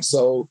 man. You're like,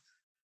 so,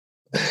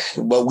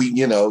 but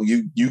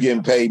you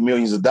getting paid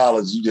millions of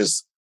dollars. You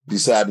just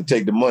decide to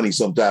take the money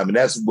sometime. And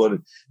that's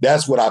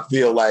what I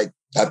feel like.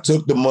 I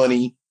took the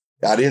money.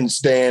 I didn't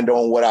stand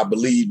on what I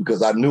believe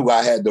because I knew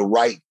I had the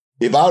right.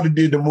 If I would have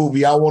did the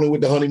movie I wanted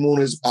with The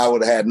Honeymooners, I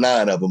would have had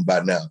 9 of them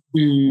by now.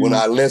 When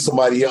I let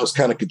somebody else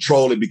kind of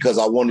control it because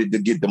I wanted to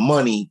get the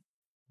money,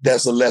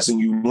 that's a lesson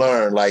you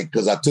learn. Like,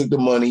 because I took the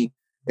money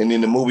and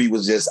then the movie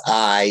was just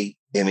and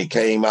it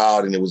came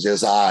out and it was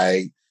just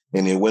and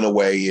it went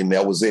away and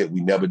that was it.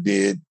 We never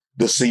did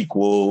the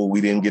sequel.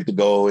 We didn't get to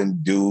go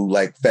and do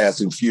like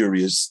Fast and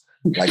Furious.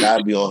 Like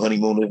I'd be on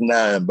Honeymooners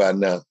 9 by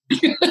now.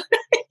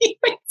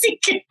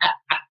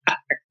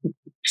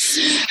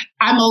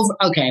 I'm over.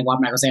 Okay, well,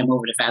 I'm not gonna say I'm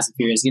over the Fast and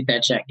Furious. Get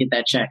that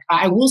check.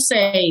 I will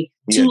say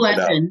 2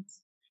 lessons.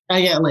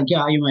 Your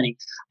money.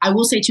 I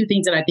will say 2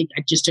 things that I think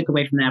I just took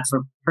away from that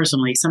for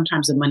personally.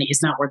 Sometimes the money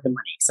is not worth the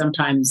money.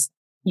 Sometimes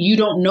you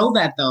don't know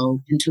that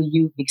though until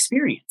you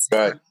experience it.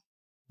 Right.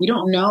 You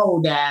don't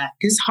know that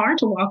it's hard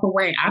to walk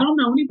away. I don't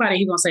know anybody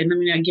who's gonna say, let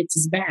me not get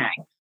this bag.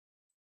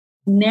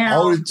 Now, I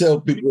always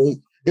tell people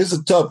it's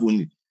a tough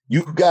one.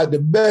 You got the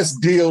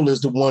best deal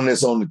is the one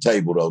that's on the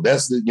table, though.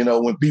 That's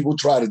when people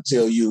try to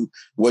tell you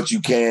what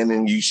you can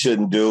and you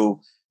shouldn't do.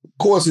 Of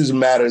course, it's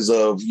matters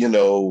of,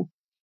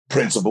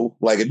 principle.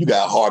 Like if you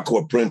got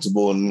hardcore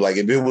principle and like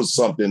if it was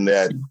something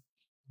that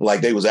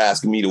like they was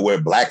asking me to wear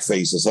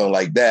blackface or something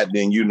like that,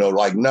 then,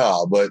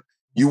 nah, but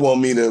you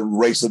want me to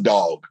race a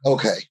dog.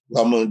 Okay,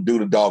 I'm going to do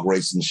the dog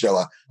racing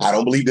show. I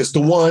don't believe it's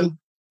the one,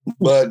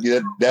 but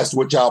that's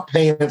what y'all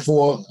paying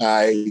for.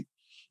 And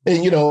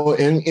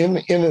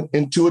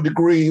to a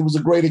degree, it was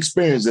a great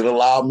experience. It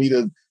allowed me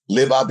to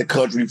live out the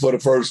country for the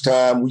first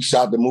time. We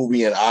shot the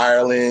movie in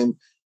Ireland.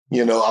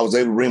 I was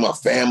able to bring my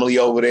family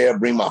over there,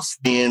 bring my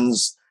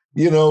friends.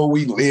 We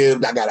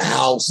lived, I got a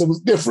house. It was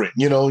different,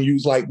 you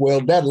was like,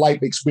 well, that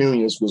life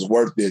experience was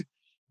worth it,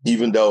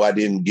 even though I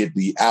didn't get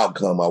the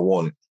outcome I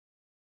wanted.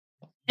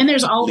 And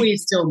there's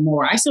always still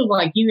more. I still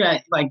like you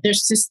got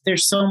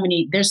there's so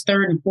many, there's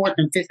 3rd and 4th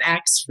and 5th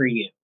acts for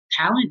you.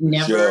 Talent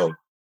never, sure.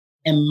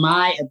 In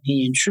my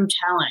opinion, true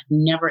talent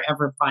never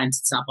ever finds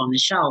itself on the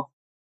shelf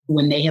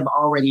when they have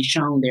already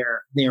shown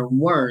their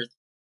worth.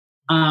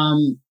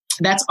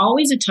 That's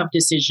always a tough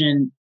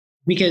decision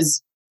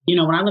Because, when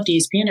I left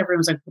ESPN, everyone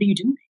was like, what are you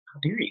doing? How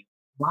dare you?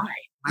 Why?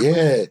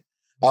 Yeah.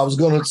 I was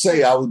going to say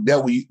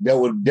that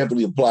would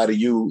definitely apply to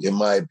you, in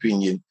my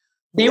opinion,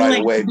 they right were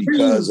like, away,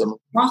 because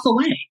walk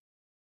away.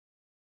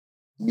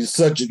 You're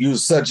such a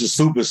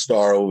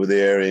superstar over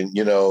there, and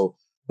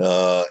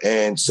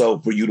and so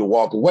for you to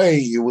walk away,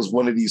 it was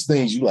one of these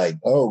things. You like,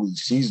 oh,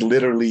 she's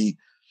literally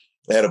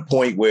at a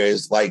point where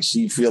it's like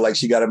she feel like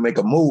she got to make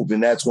a move,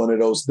 and that's one of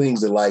those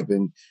things in life.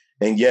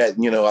 And yet,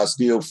 I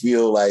still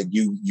feel like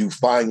you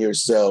find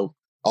yourself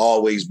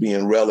always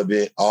being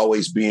relevant,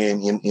 always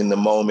being in the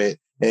moment,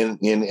 and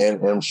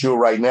I'm sure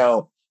right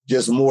now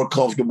just more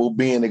comfortable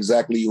being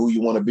exactly who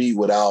you want to be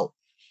without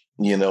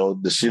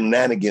the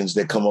shenanigans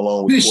that come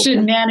along with the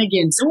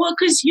shenanigans. Well,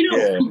 because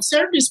it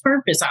served its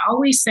purpose. I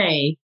always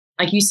say,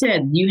 like you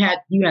said, you had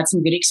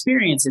some good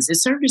experiences. It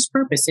served its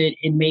purpose. It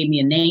made me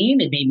a name.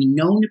 It made me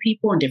known to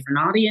people in different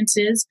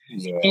audiences,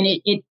 and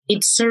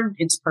it served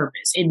its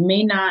purpose. It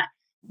may not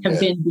have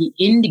been the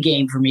end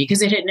game for me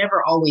because it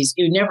never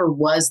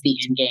was the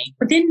end game.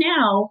 But then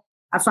now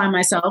I find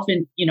myself,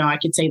 and I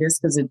could say this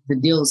because the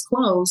deal is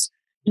closed.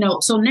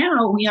 So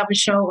now we have a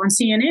show on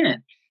CNN.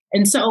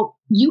 And so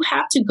you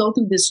have to go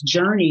through this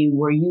journey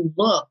where you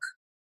look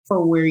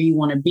for where you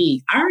want to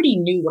be. I already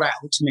knew what I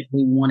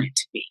ultimately wanted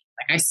to be.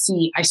 Like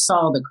I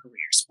saw the career.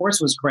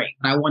 Sports was great,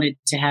 but I wanted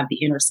to have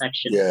the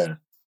intersection. Yeah.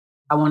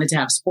 I wanted to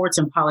have sports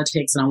and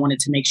politics, and I wanted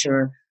to make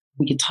sure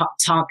we could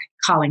talk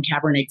Colin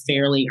Kaepernick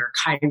fairly or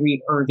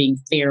Kyrie Irving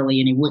fairly,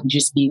 and it wouldn't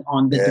just be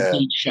on the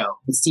debate show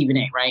with Stephen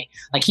A., right?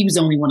 Like he was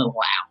the only one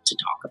allowed to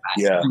talk about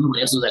it. Everyone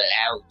else was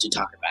allowed to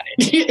talk about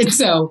it. And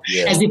so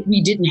as if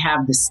we didn't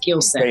have the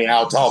skill set. They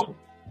out talking.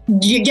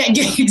 Yeah,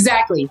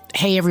 exactly.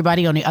 Hey,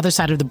 everybody, on the other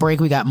side of the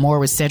break, we got more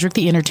with Cedric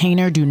the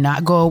Entertainer. Do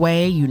not go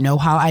away. You know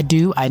how I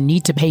do. I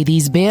need to pay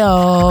these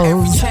bills.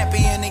 Every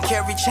champion and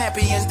carry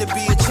champions to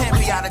be a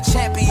champion. A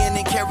champion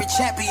and carry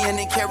champion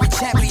and carry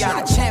champion.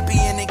 A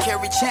champion and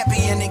carry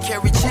champion and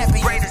carry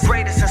champion.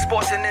 Greatest in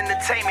sports and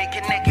entertainment,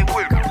 connected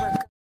with.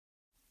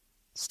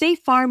 State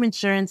Farm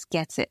Insurance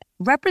gets it.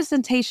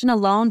 Representation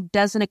alone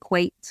doesn't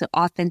equate to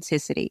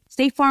authenticity.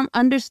 State Farm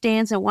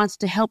understands and wants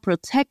to help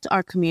protect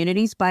our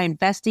communities by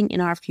investing in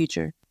our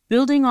future,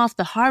 building off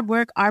the hard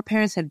work our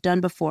parents have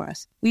done before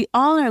us. We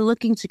all are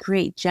looking to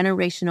create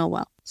generational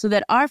wealth so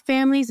that our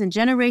families and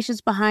generations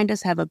behind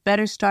us have a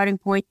better starting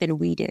point than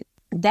we did.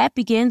 That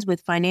begins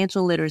with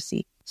financial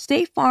literacy.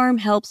 State Farm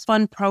helps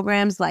fund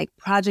programs like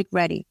Project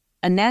Ready,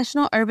 a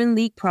National Urban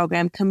League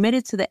program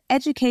committed to the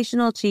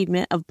educational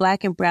achievement of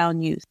Black and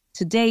Brown youth.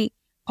 To date,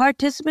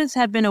 participants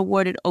have been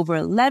awarded over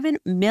 $11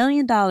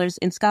 million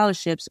in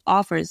scholarships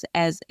offers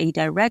as a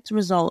direct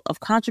result of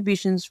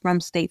contributions from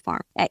State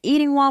Farm. At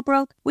Eating While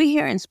Broke, we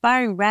hear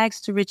inspiring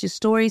rags to riches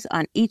stories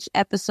on each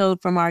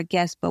episode from our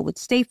guests, but with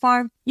State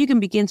Farm, you can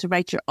begin to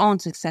write your own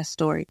success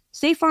story.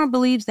 State Farm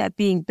believes that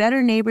being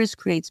better neighbors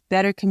creates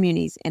better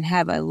communities and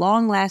have a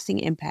long-lasting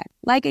impact.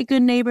 Like a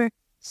good neighbor,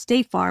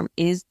 State Farm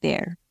is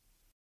there.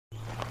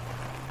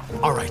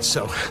 All right,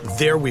 so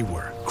there we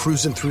were,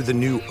 cruising through the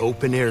new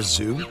open-air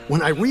zoo,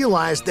 when I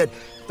realized that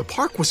the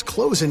park was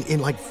closing in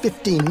like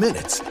 15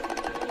 minutes.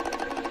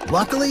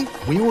 Luckily,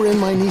 we were in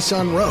my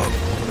Nissan Rogue.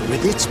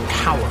 With its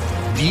powerful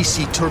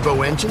VC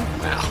turbo engine,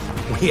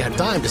 well, we had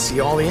time to see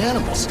all the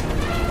animals.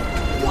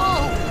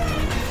 Whoa!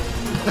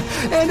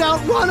 And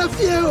outrun a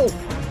few!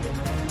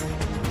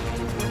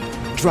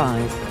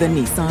 Drive the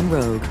Nissan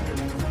Rogue.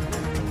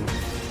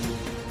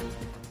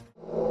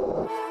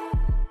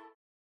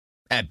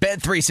 At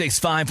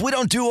Bet365, we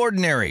don't do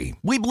ordinary.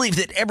 We believe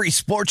that every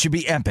sport should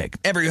be epic.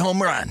 Every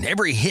home run,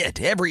 every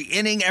hit, every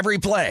inning, every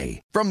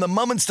play. From the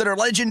moments that are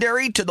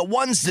legendary to the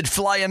ones that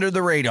fly under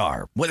the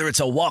radar. Whether it's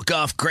a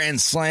walk-off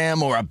grand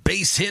slam or a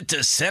base hit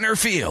to center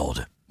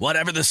field.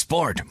 Whatever the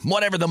sport,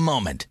 whatever the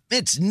moment.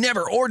 It's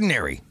never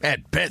ordinary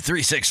at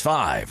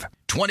Bet365.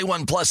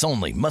 21 plus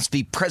only. Must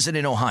be present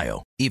in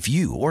Ohio. If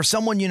you or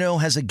someone you know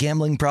has a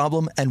gambling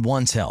problem and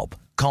wants help,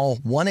 call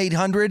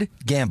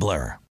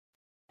 1-800-GAMBLER.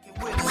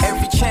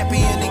 Every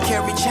champion and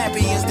carry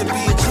champions to be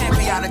a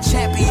champion. A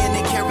champion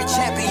and carry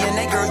champion.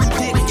 That girl, you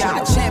did it.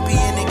 Got a champion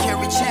and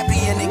carry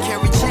champion and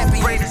carry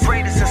champion.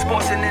 Greatest in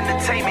sports and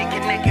entertainment,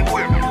 connected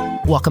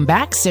with. Welcome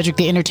back. Cedric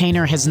the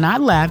Entertainer has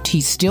not left.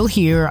 He's still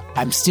here.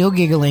 I'm still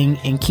giggling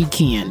and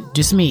kikiing.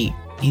 Just me.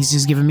 He's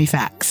just giving me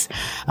facts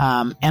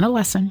and a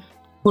lesson.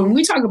 When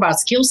we talk about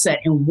skill set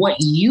and what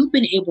you've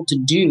been able to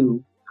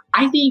do,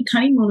 I think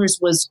Honeymooners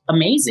was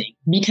amazing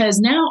because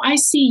now I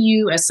see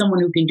you as someone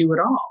who can do it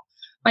all.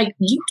 Like,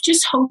 you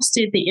just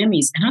hosted the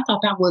Emmys, and I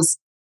thought that was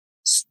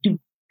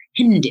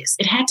stupendous.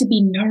 It had to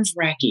be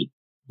nerve-wracking.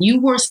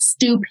 You were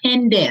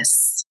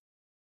stupendous.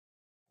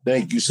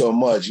 Thank you so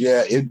much.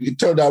 Yeah, it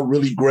turned out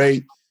really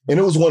great. And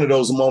it was one of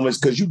those moments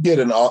because you get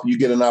an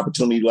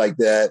opportunity like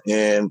that.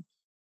 And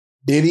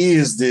it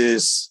is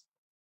this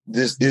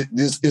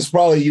it's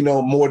probably,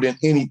 more than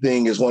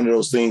anything is one of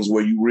those things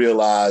where you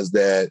realize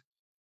that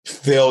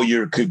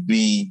failure could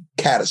be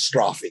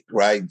catastrophic,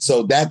 right?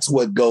 So that's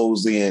what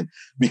goes in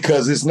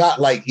because it's not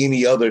like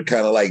any other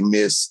kind of like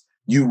miss.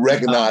 you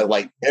recognize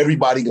like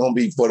everybody gonna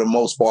be for the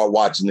most part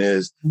watching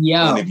this.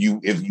 Yeah. And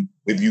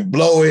if you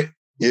blow it,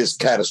 it's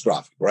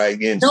catastrophic, right?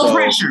 And no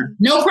pressure.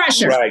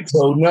 Right.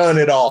 So none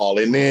at all.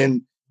 And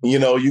then, you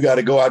know, you got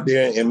to go out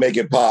there and make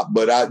it pop.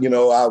 But I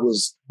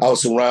was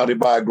surrounded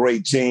by a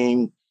great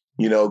team,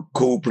 you know,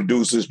 cool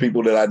producers,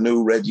 people that I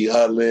knew, Reggie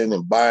Hudlin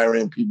and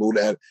Byron, people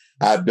that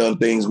I've done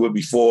things with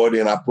before.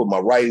 Then I put my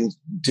writing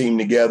team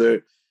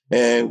together,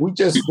 and we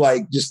just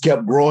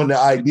kept growing the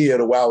idea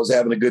to where I was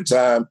having a good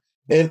time.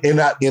 And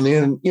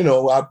then, you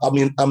know,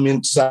 I'm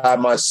inside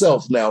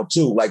myself now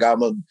too. Like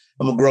I'm a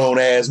grown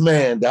ass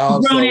man,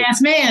 dog.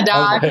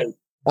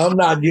 I'm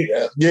not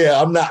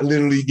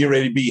literally getting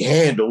ready to be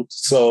handled.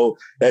 So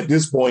at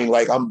this point,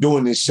 like I'm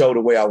doing this show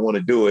the way I want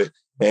to do it.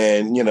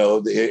 And, you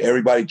know,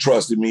 everybody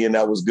trusted me, and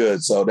that was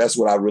good. So that's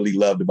what I really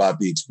loved about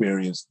the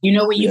experience. You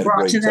know what you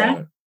brought to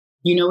that?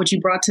 You know what you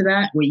brought to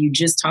that? What you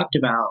just talked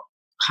about,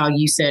 how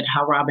you said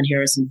how Robin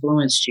Harris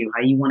influenced you,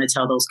 how you want to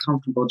tell those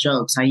comfortable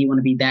jokes, how you want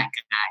to be that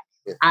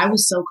guy. Yeah. I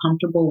was so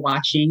comfortable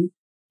watching.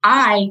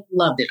 I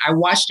loved it. I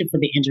watched it for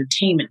the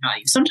entertainment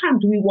value.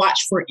 Sometimes we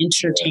watch for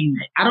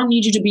entertainment. I don't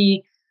need you to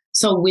be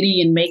so witty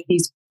and make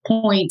these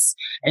points,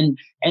 and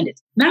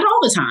not all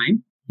the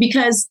time,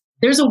 because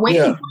there's a way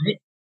to do it.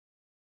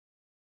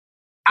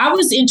 I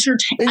was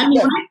entertained. I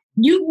mean,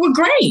 you were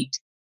great.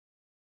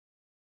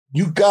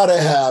 You gotta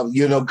have,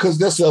 you know, because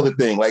that's the other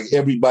thing. Like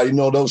everybody, you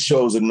know, those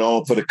shows are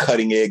known for the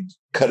cutting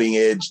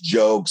edge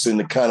jokes and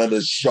the kind of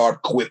the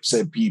sharp quips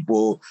at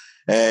people.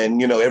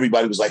 And, you know,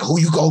 everybody was like, who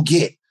you gonna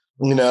get?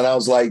 You know, and I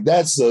was like,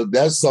 that's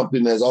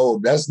something that's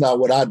old. That's not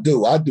what I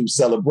do. I do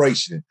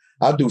celebration.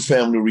 I do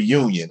family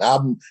reunion.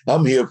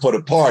 I'm here for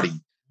the party.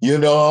 You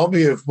know, I'm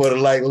here for the,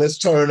 like, let's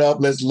turn up,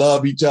 let's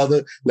love each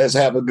other, let's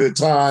have a good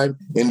time.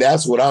 And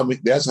that's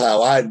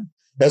how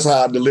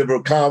I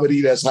deliver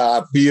comedy. That's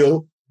how I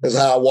feel. That's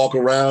how I walk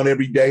around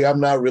every day. I'm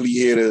not really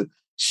here to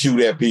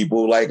shoot at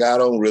people. Like, I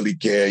don't really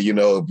care, you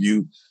know, if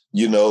you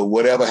know,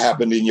 whatever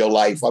happened in your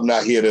life, I'm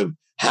not here to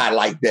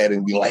highlight that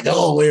and be like,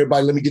 oh,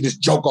 everybody, let me get this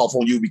joke off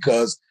on you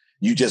because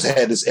you just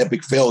had this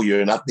epic failure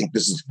and I think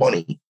this is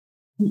funny.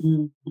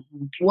 Mm-hmm.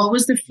 What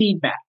was the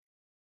feedback?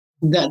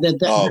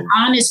 The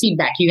honest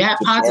feedback. You had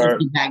positive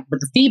feedback, but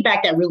the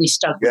feedback that really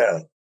stuck. Yeah.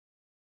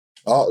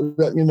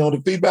 You know,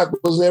 the feedback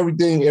was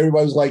everything.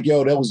 Everybody was like,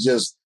 yo, that was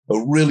just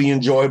a really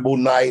enjoyable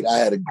night. I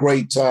had a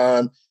great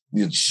time.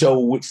 The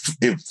show,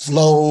 it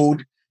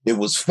flowed. It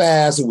was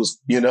fast. It was,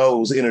 you know, it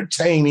was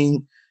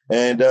entertaining.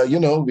 And, you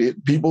know,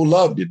 people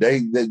loved it.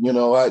 They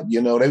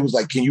was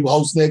like, can you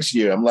host next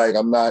year? I'm like,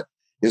 I'm not.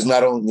 It's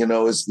not on, you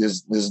know,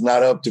 it's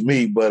not up to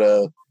me.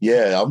 But,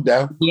 yeah, I'm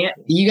down. Yeah,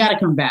 you got to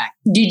come back.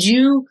 Did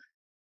you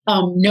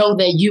know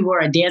that you were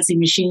a dancing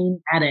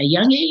machine at a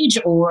young age,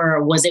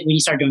 or was it when you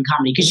started doing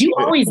comedy? Because you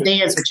always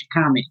dance with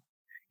your comedy.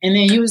 And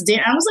then you was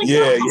there. I was like,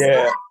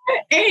 yeah.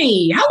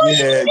 Hey, how long you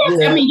dance?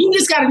 Yeah. I mean, you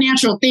just got a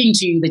natural thing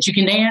to you that you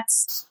can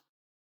dance.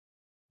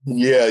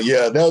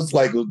 Yeah. That's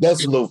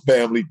a little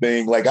family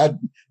thing. Like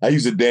I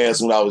used to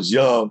dance when I was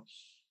young.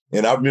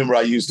 And I remember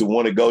I used to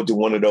want to go to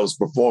one of those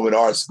performing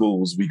arts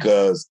schools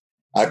because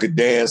I could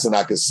dance and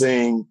I could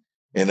sing.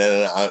 And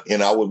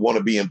then I would want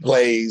to be in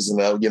plays.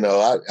 And,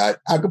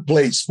 I could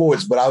play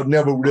sports, but I would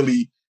never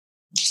really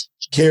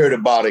cared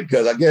about it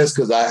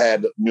because I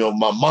had, you know,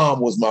 my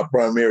mom was my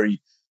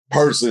primary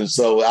person.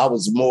 So I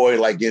was more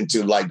like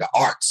into like the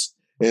arts.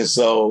 And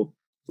so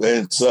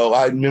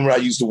I remember I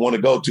used to want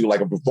to go to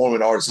like a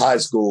performing arts high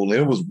school,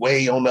 and it was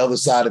way on the other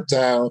side of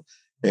town.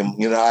 And,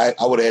 you know, I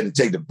would have had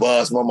to take the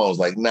bus. My mom was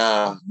like,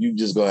 nah, you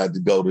just going to have to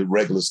go to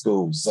regular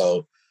school.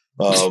 So,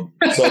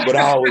 but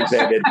I always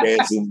had that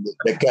dancing,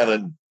 that kind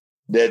of,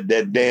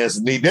 that dance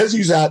need. That's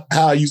usually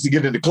how I used to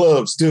get into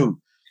clubs too.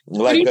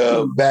 Like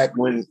back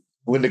when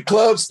the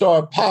clubs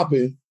started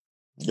popping,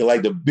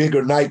 like the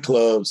bigger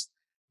nightclubs,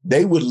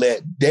 they would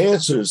let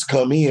dancers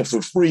come in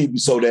for free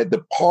so that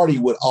the party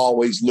would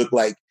always look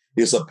like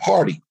it's a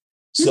party.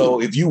 So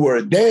if you were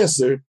a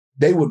dancer,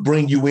 they would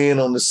bring you in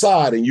on the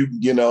side, and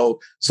you know,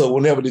 so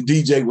whenever the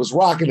DJ was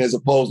rocking, as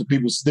opposed to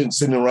people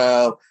sitting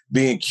around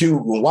being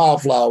cute and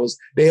wildflowers,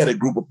 they had a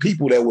group of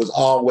people that was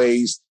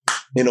always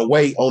in a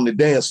way on the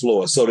dance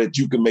floor so that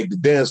you could make the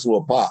dance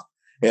floor pop.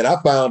 And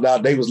I found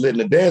out they was letting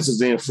the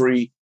dancers in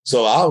free.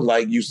 So I was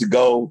like, used to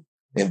go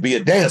and be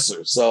a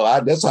dancer. So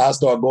that's how I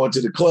started going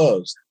to the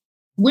clubs.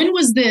 When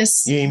was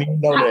this? You didn't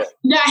even know that.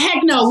 No,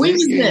 heck no. When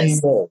was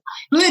this?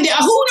 Who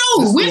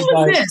knows? When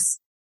was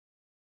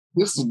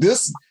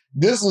this?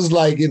 This is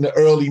like in the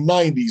early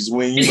 90s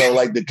when, you know,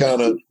 like the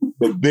kind of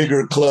the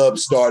bigger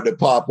clubs started to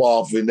pop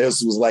off. And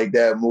this was like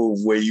that move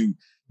where you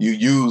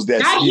use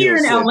that. Not here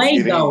in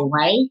LA though,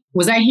 right?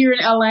 Was I here in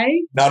LA?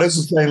 No, this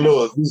is St.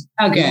 Louis. This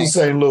is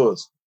St.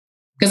 Louis.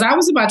 Because I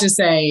was about to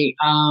say,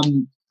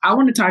 I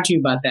want to talk to you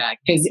about that.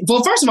 Because,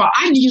 well, first of all,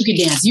 I knew you could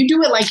dance. You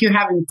do it like you're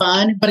having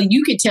fun, but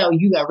you could tell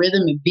you got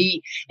rhythm and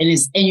beat, and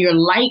you're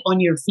light on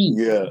your feet.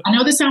 Yeah. I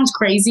know this sounds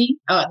crazy,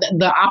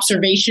 the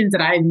observations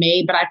that I've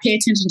made, but I pay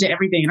attention to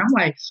everything, and I'm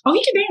like, oh,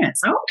 he can dance.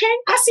 Okay,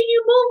 I see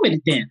you move with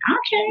it then.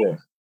 Okay, yeah.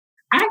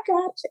 I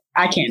got it.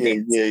 I can't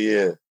dance.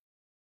 Yeah.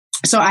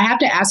 So I have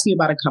to ask you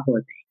about a couple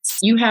of things.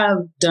 You have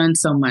done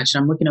so much.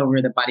 I'm looking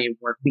over the body of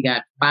work. We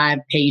got 5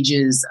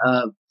 pages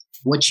of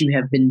what you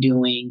have been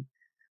doing.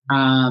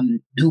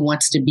 Who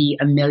Wants to Be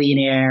a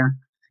Millionaire?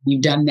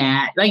 You've done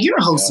that. Like, you're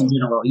a host in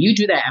general. You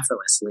do that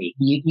effortlessly.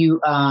 You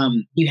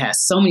have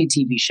so many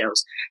TV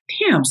shows.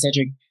 Damn,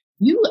 Cedric.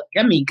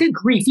 Good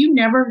grief. You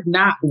never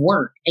not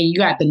work. And you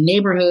got The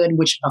Neighborhood,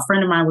 which a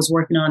friend of mine was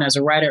working on as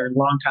a writer a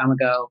long time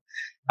ago.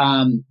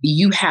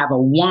 You have a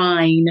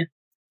wine.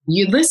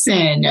 You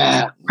listen,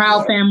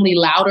 Proud Family,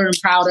 Louder and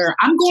Prouder.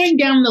 I'm going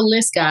down the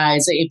list,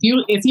 guys. If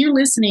you're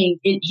listening,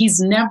 he's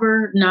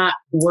never not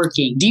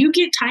working. Do you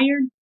get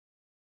tired?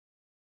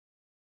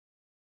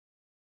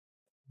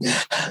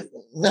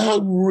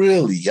 Not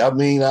really. I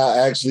mean, I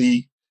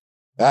actually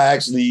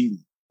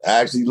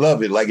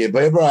love it. Like, if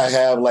ever I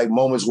have like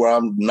moments where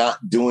I'm not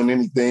doing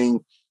anything,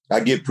 I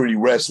get pretty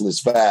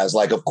restless fast.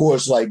 Like, of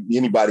course, like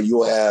anybody,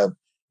 you'll have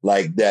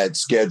like that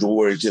schedule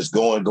where it's just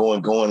going. You're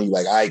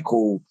like, all right,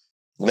 cool.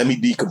 Let me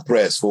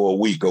decompress for a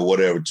week or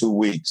whatever, 2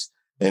 weeks.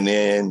 And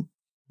then,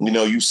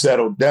 you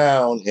settle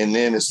down, and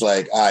then it's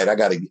like, all right,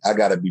 I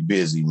gotta be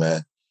busy,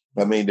 man.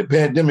 I mean, the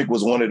pandemic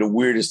was one of the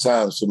weirdest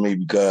times for me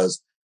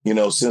because,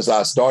 since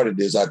I started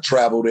this, I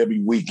traveled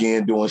every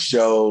weekend doing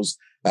shows.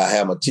 I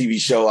have my TV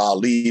show. I'll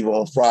leave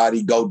on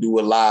Friday, go do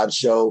a live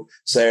show.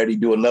 Saturday,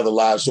 do another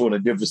live show in a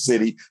different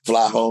city,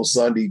 fly home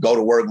Sunday, go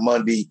to work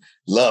Monday.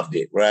 Loved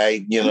it,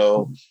 right?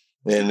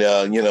 And,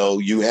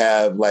 you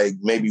have like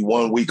maybe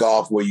 1 week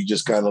off where you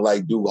just kind of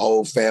like do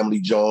whole family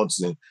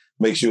joints and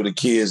make sure the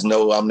kids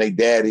know I'm their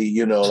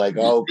daddy, like,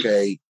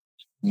 okay,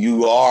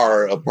 you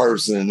are a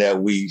person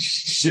that we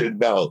should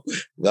know.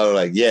 I'm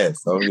like,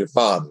 yes, I'm your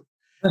father.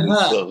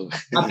 So,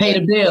 I pay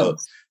the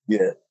bills.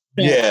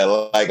 Yeah,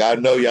 like I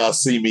know y'all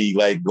see me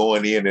like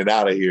going in and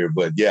out of here,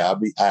 but yeah,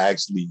 I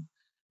actually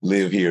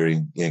live here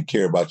and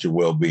care about your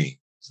well-being.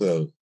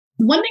 So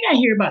one thing I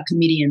hear about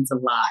comedians a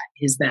lot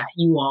is that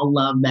you all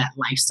love that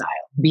lifestyle,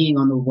 being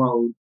on the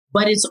road,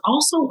 but it's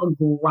also a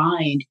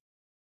grind,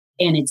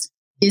 and it's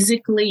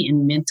physically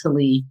and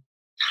mentally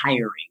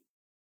tiring.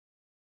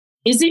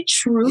 Is it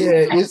true?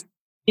 Yeah,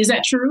 is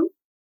that true?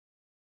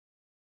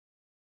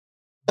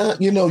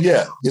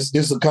 Yeah,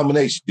 it's a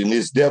combination.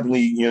 It's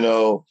definitely,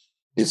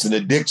 it's an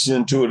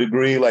addiction to a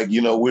degree. Like,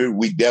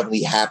 we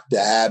definitely have to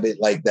have it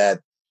like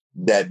that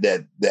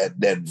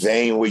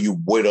vein where you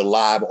with a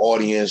live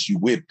audience, you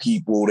with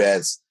people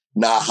that's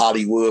not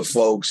Hollywood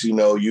folks,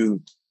 you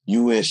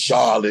in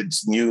Charlotte,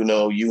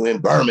 you in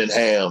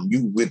Birmingham,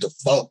 you with the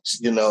folks,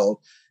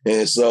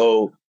 and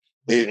so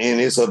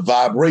it's a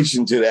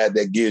vibration to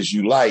that gives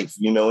you life,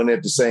 and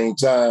at the same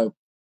time,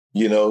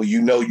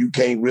 you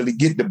can't really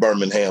get to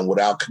Birmingham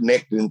without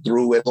connecting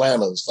through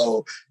Atlanta.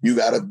 So you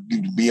got to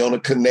be on a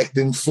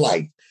connecting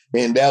flight.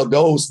 And now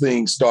those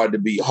things start to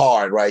be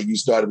hard, right? You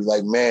start to be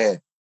like, man,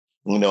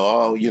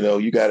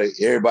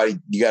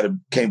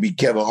 can't be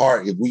Kevin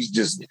Hart. If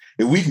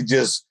we could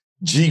just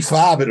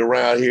G5 it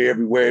around here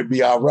everywhere, it'd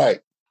be all right.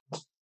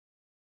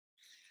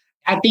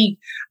 I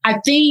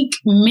think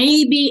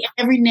maybe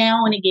every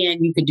now and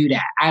again you could do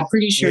that. I'm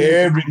pretty sure.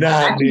 Every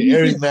now and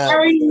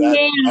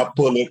then, I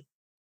pull it.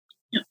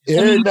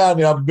 Every now and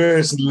then, I'm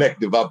very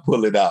selective. I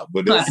pull it out,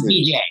 but that's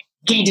BJ.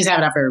 Can't just have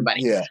it out for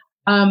everybody. Yeah.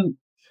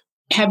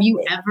 Have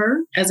you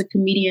ever, as a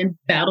comedian,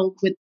 battled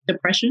with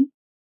depression?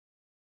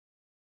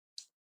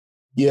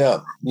 Yeah.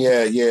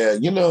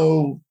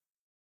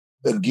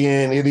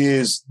 Again, it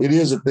is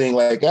a thing.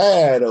 Like I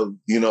had a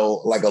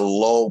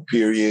low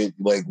period,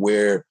 like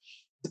where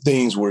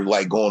things were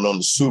like going on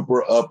the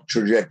super up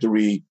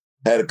trajectory.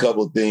 Had a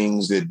couple of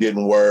things that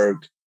didn't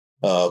work.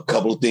 A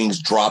couple of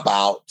things drop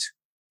out.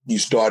 You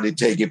start to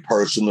take it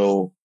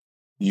personal.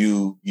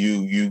 You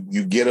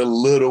get a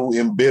little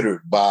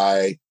embittered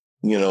by,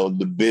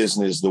 the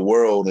business, the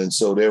world. And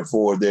so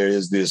therefore there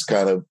is this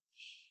kind of,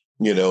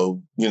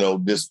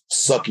 this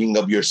sucking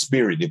of your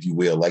spirit, if you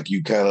will, like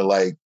you kind of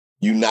like,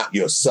 you not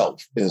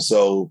yourself. And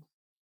so,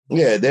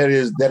 yeah, that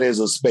is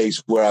a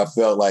space where I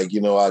felt like,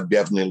 I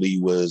definitely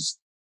was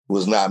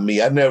not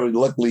me.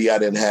 Luckily I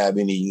didn't have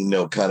any,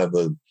 kind of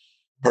a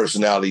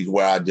personality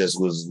where I just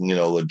was,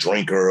 a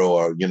drinker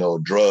or, a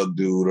drug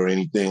dude or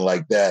anything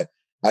like that.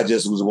 I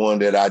just was one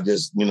that I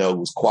just,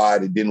 was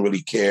quiet and didn't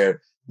really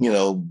care, a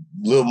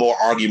little more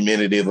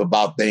argumentative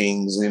about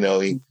things, and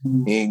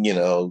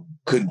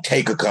couldn't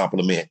take a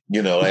compliment,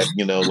 like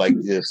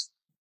just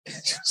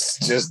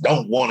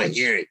don't want to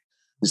hear it.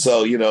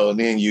 So, and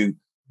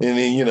then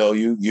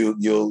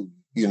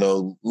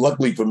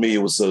luckily for me,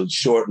 it was a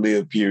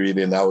short-lived period,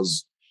 and I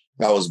was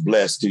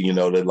blessed to,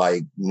 to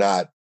like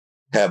not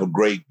have a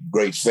great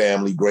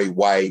family, great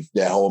wife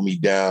that hold me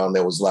down.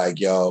 That was like,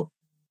 yo,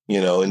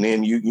 and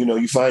then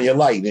you find your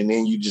light, and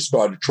then you just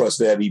start to trust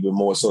that even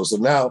more. So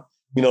now,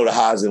 the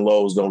highs and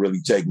lows don't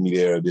really take me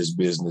there in this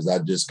business. I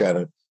just kind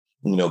of,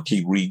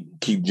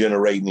 keep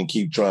generating and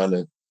keep trying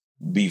to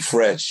be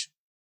fresh.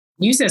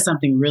 You said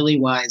something really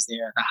wise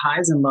there. The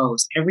highs and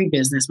lows, every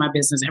business, my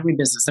business, every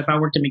business. If I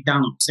worked at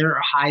McDonald's, there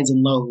are highs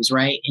and lows,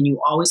 right? And you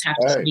always have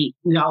to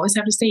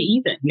stay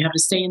even. You have to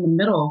stay in the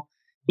middle,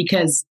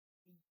 because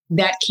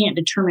that can't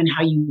determine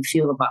how you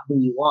feel about who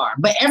you are.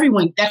 But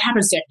everyone, that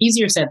happens to,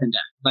 easier said than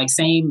done. Like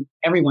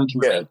everyone can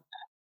relate to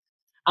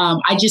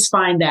that. I just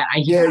find that I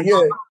hear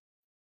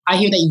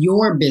that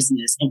your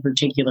business in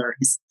particular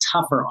is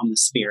tougher on the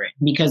spirit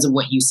because of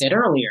what you said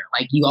earlier.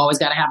 Like, you always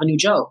got to have a new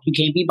joke. You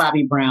can't be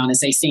Bobby Brown and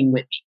say, sing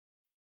with me.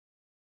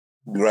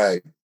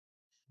 Right.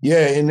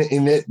 Yeah. And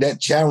that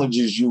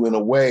challenges you in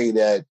a way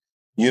that,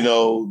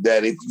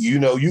 that if, you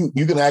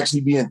can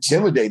actually be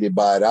intimidated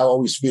by it. I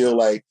always feel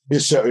like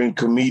there's certain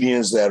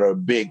comedians that are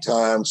big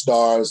time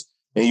stars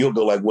and you'll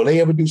go like, will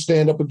they ever do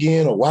stand up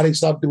again? Or why they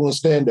stop doing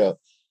stand up?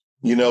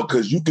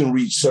 Because you can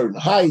reach certain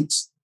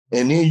heights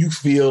and then you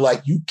feel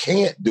like you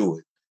can't do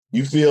it.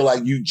 You feel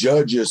like you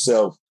judge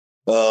yourself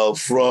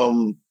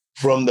from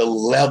the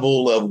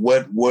level of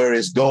where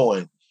it's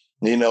going.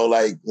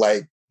 Everybody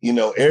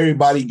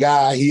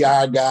he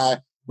our guy,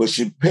 but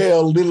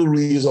Chappelle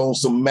literally is on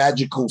some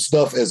magical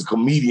stuff as a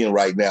comedian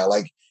right now.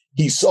 Like,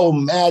 he's so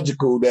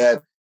magical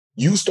that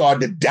you start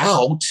to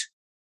doubt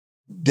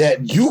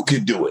that you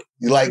could do it.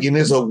 Like, and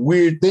it's a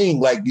weird thing,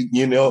 like,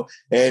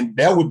 and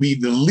that would be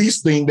the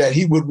least thing that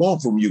he would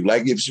want from you.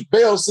 Like, if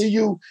Chappelle see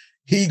you,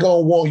 he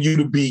gonna want you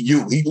to be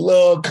you. He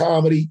love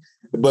comedy,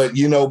 but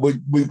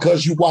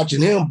because you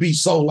watching him be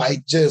so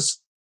like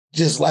just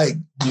like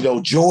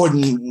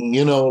Jordan,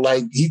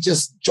 like he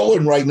just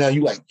Jordan right now.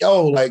 You like,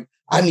 yo, like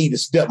I need to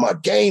step my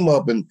game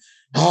up, and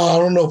I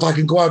don't know if I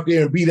can go out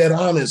there and be that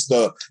honest.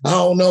 I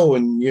don't know,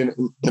 and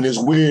and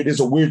it's weird. It's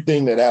a weird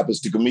thing that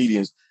happens to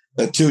comedians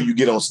until you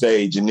get on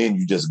stage, and then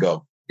you just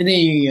go. And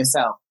then you're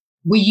yourself.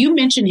 Well, you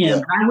mentioned him.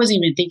 Yeah. I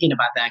wasn't even thinking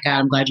about that. God,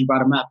 I'm glad you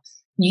brought him up.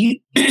 You,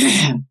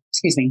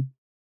 excuse me.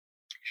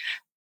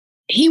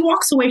 He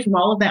walks away from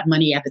all of that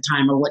money at the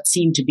time, or what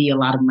seemed to be a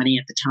lot of money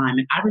at the time.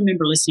 And I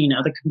remember listening to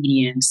other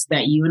comedians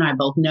that you and I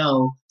both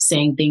know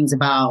saying things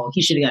about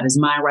he should have got his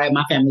mind right.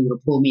 My family would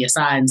have pulled me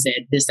aside and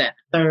said this, that,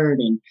 the third,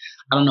 and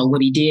I don't know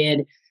what he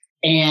did.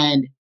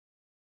 And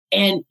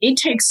it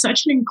takes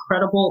such an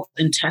incredible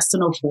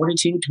intestinal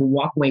fortitude to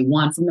walk away,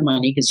 one, from the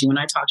money, because you and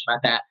I talked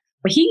about that.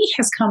 But he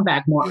has come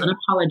back more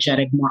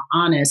unapologetic, more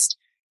honest.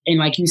 And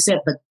like you said,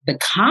 the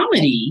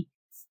comedy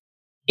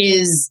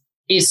is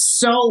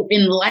so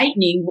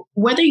enlightening,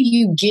 whether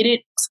you get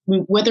it,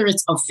 whether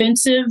it's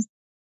offensive,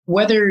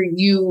 whether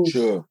you...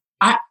 Sure.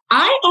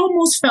 I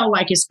almost felt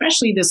like,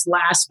 especially this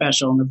last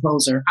special in the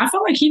closer, I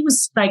felt like he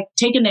was like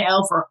taking the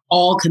L for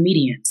all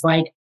comedians.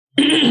 Like,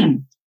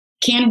 we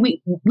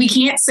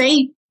can't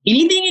say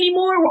anything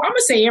anymore? Well, I'm going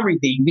to say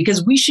everything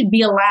because we should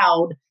be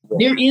allowed.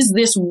 There is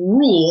this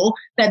rule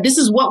that this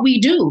is what we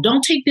do.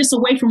 Don't take this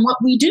away from what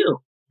we do.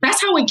 That's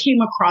how it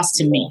came across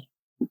to me.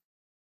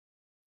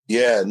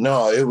 Yeah,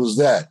 no, it was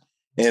that.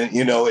 And,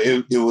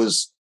 it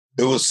was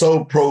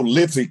so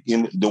prolific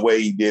in the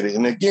way he did it.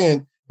 And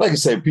again, like I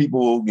said,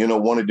 people,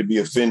 wanted to be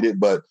offended.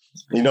 But,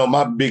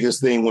 my biggest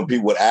thing when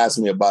people would ask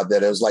me about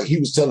that, it was like he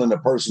was telling a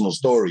personal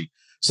story.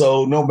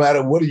 So no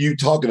matter what are you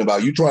talking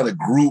about, you're trying to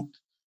group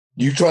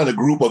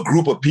a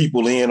group of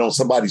people in on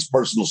somebody's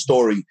personal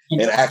story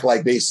and act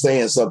like they're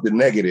saying something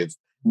negative.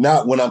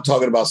 Not when I'm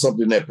talking about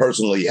something that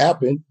personally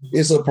happened.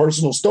 It's a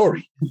personal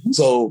story. Mm-hmm.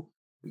 So,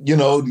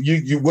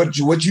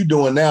 what you're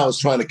doing now is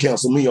trying to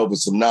cancel me over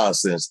some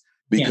nonsense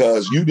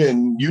because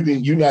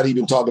you're not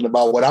even talking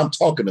about what I'm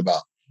talking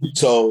about.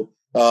 So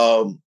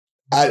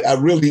I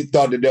really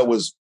thought that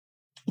was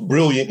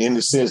brilliant in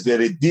the sense that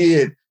it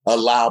did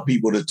allow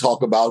people to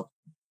talk about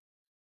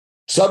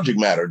subject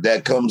matter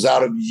that comes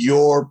out of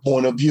your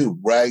point of view,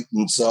 right?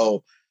 And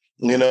so,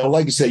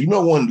 like you said,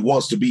 no one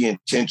wants to be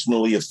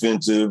intentionally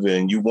offensive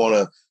and you want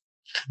to,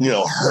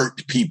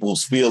 hurt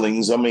people's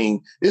feelings. I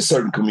mean, there's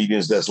certain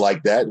comedians that's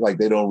like that, like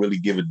they don't really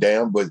give a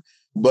damn, but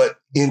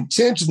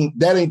intention,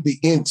 that ain't the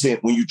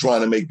intent when you're trying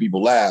to make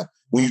people laugh,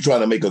 when you're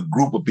trying to make a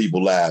group of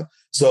people laugh.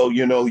 So,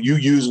 you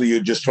usually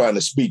are just trying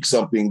to speak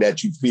something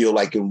that you feel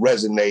like can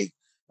resonate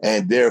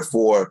and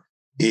therefore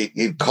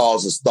it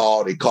causes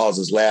thought, it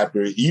causes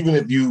laughter. Even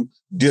if you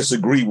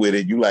disagree with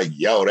it, you're like,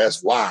 yo,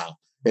 that's wild.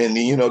 And,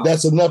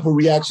 that's enough a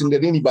reaction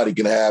that anybody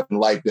can have in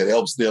life that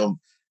helps them,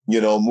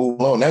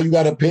 move on. Now you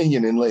got an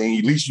opinion and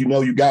at least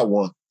you got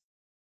one.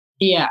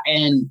 Yeah.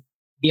 And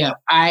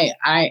I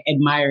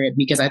admire it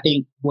because I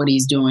think what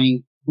he's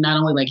doing, not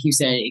only like you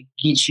said, it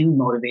gets you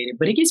motivated,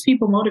 but it gets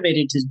people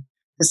motivated to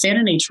stand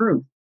in their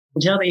truth,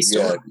 to tell their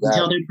story, to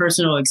tell their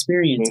personal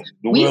experience.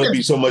 The world would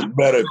be so much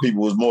better if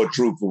people was more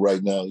truthful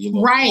right now.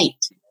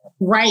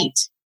 Right.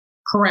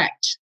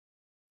 Correct.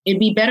 It'd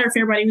be better if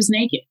everybody was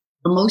naked,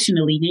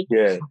 emotionally naked.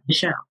 Yeah. The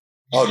show.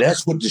 Oh,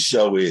 that's what the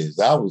show is.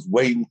 I was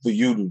waiting for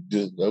you to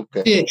do.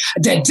 Okay. I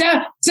was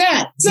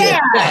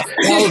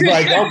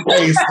like,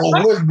 okay, so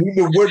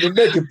where's the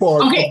naked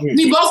part? Okay,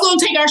 we both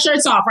gonna take our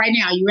shirts off right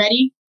now. You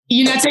ready?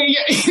 You not taking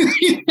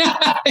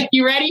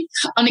you ready?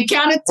 On the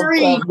count of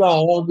three.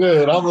 No, I'm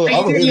good. I'm you take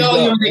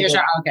your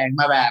shirt. Okay,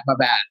 my bad.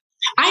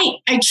 I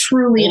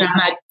truly, and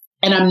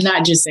I'm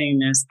not just saying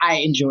this, I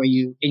enjoy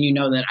you. And you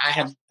know that I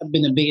have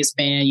been the biggest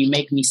fan. You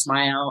make me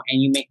smile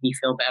and you make me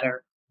feel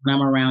better when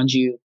I'm around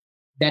you.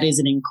 That is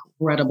an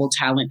incredible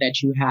talent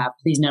that you have.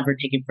 Please never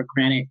take it for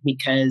granted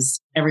because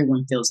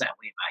everyone feels that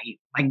way about you.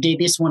 Like they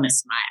just want to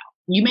smile.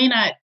 You may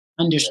not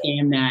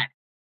understand that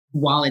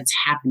while it's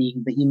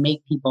happening, but you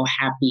make people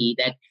happy.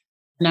 That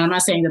now I'm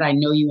not saying that I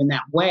know you in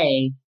that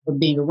way, but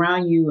being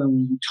around you and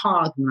when you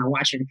talk, when I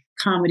watch your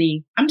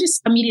comedy, I'm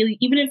just immediately,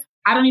 even if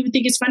I don't even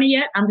think it's funny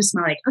yet, I'm just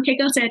like, okay,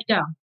 go Ted,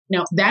 go.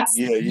 No, that's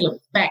the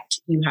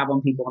effect you have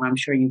on people. And I'm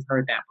sure you've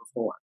heard that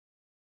before.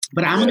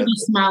 But I'm going to be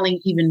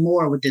smiling even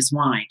more with this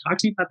wine. Talk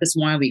to me about this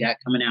wine we got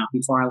coming out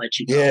before I let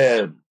you go.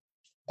 Yeah.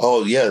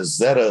 Oh, yeah.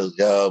 Zeta.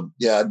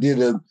 I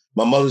did.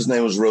 My mother's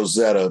name was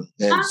Rosetta.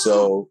 And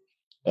so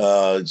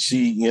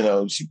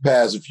she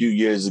passed a few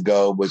years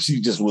ago, but she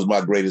just was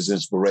my greatest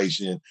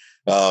inspiration.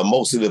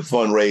 Most of the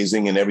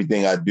fundraising and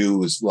everything I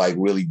do is like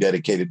really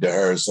dedicated to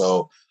her.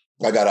 So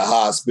I got a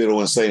hospital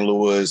in St.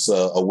 Louis,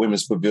 a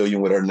women's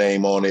pavilion with her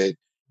name on it.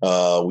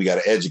 We got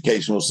an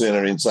educational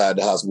center inside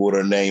the hospital with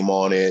her name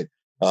on it.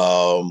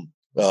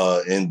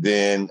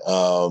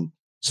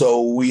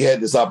 So we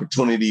had this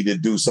opportunity to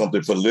do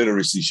something for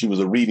literacy. She was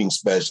a reading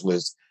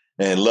specialist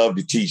and loved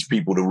to teach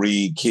people to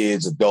read,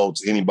 kids,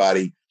 adults,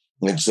 anybody.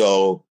 And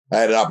so I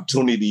had an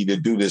opportunity to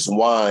do this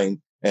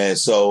wine. And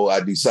so I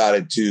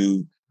decided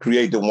to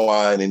create the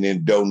wine and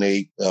then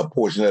donate a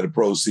portion of the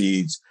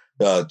proceeds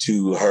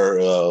to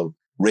her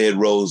Red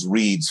Rose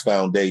Reads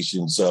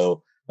Foundation.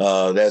 So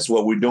that's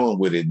what we're doing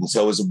with it. And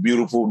so it's a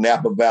beautiful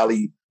Napa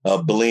Valley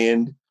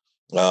blend.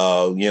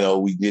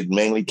 We did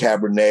mainly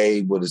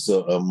Cabernet, but it's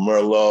a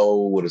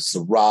Merlot with a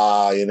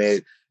Syrah in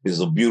it.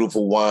 It's a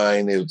beautiful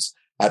wine.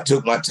 I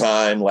took my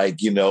time,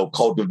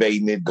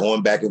 cultivating it,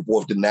 going back and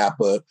forth to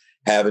Napa,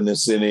 having to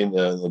send in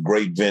a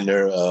great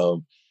vendor,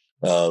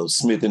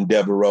 Smith and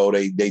Devereaux.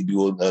 They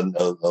do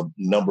a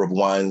number of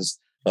wines,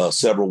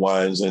 several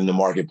wines in the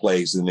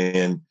marketplace. And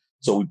then,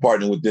 so we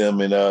partnered with them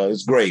and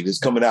it's great. It's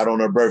coming out on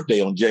her birthday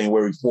on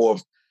January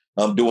 4th.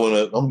 I'm doing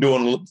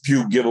a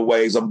few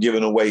giveaways. I'm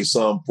giving away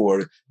some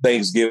for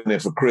Thanksgiving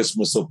and for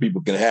Christmas so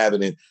people can have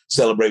it and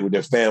celebrate with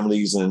their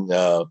families. And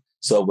you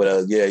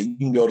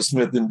can go to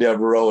Smith and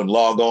Devereaux and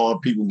log on.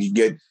 People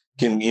get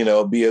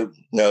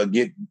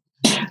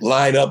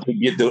line up to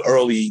get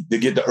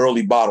the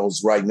early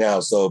bottles right now.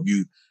 So if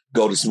you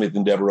go to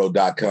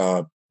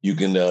smithanddevereaux.com, you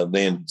can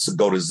then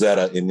go to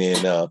Zeta and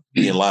then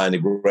be in line to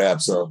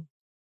grab some.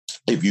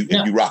 If you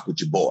rock with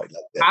your boy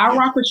like that. I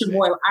rock with your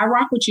boy. I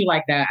rock with you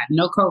like that.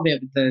 No COVID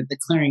with the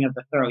clearing of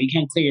the throat. You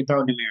can't clear your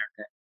throat in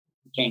America.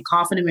 You can't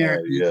cough in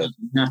America. You can't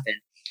do nothing.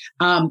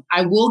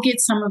 I will get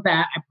some of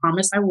that. I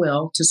promise I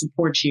will, to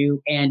support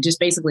you. And just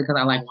basically because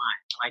I like wine.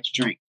 I like to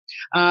drink.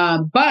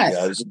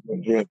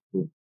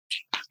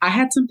 I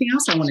had something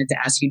else I wanted to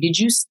ask you. Did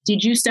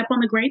you step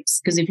on the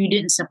grapes? Because if you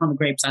didn't step on the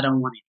grapes, I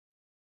don't want it.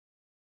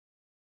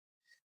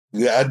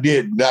 Yeah, I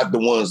did. Not the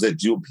ones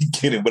that you'll be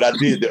getting, but I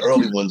did the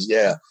early ones.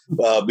 Yeah,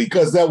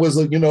 because that was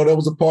a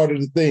part of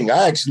the thing.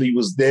 I actually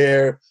was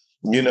there,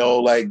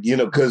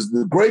 because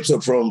the grapes are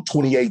from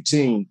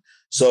 2018.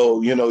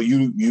 So,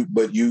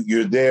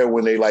 you're there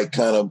when they like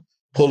kind of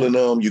pulling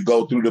them. You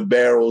go through the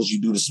barrels,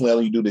 you do the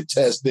smelling, you do the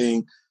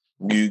testing.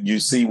 You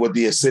see what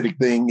the acidic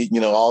thing,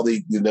 all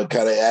the,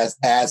 kind of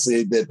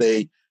acid that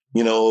they,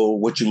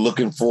 what you're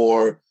looking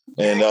for.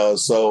 And I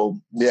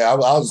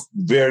was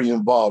very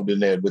involved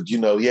in that. But,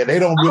 they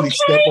don't really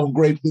step on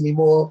grapes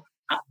anymore.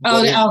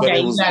 Okay.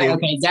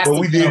 But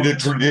we did the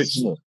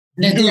traditional.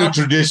 The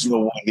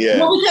traditional one, yeah.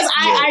 Well, because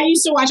I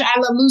used to watch I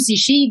Love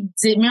Lucy.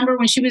 Remember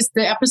when she was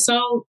the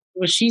episode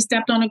where she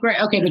stepped on a grape?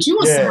 Okay, but you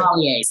were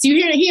sommeliers. So you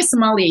hear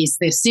sommeliers,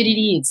 the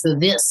acidity, it's the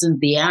this and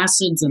the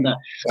acids and the.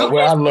 Okay.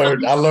 Well,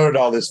 I learned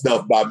all this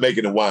stuff by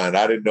making the wine.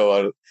 I didn't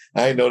know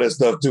that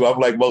stuff too. I'm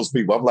like most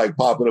people. I'm like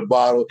popping a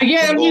bottle.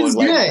 Yeah, it's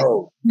good.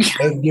 Oh,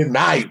 let's get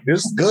nice.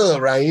 This is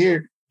good right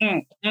here.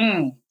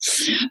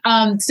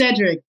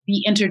 Cedric,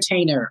 the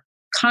entertainer,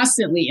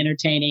 constantly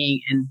entertaining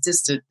and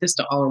just an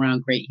all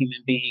around great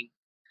human being.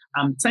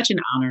 Such an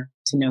honor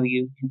to know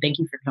you, and thank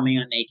you for coming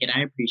on Naked. I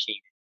appreciate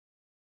it.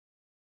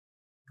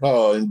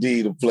 Oh,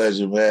 indeed, a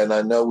pleasure, man.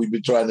 I know we've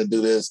been trying to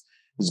do this.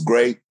 It's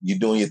great. You're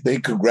doing your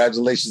thing.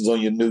 Congratulations on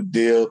your new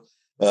deal.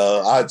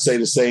 I'd say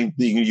the same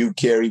thing to you,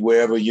 Carrie.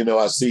 Wherever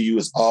I see you,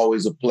 it's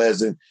always a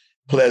pleasant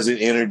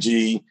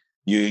energy.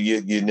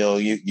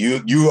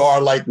 You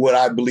are like what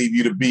I believe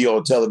you to be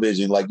on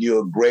television. Like you're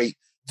a great,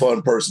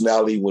 fun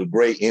personality with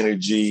great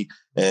energy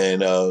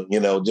and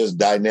just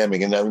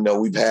dynamic.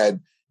 And we've had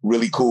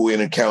really cool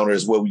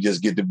encounters where we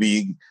just get to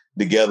be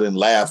together and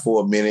laugh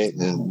for a minute,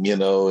 and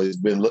it's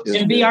been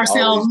be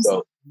ourselves.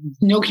 Always,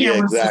 no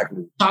cameras. Yeah,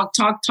 exactly. Talk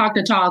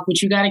the talk,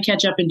 which you got to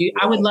catch up and do.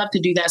 I would love to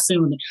do that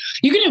soon.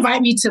 You can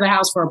invite me to the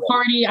house for a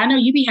party. I know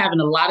you be having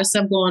a lot of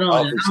stuff going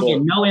on, and I don't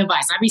get no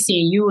invites. I be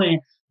seeing you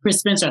and Chris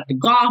Spencer at the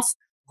golf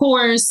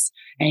course,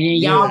 and then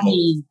y'all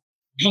be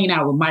hanging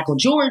out with Michael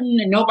Jordan,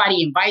 and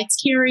nobody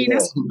invites Carrie. Yeah.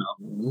 That's cool.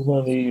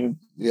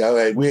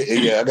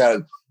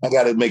 I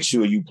gotta make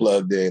sure you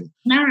plugged in.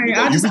 All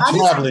right, you be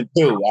traveling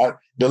too.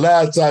 The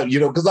last time,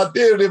 because I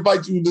did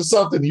invite you to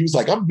something, he was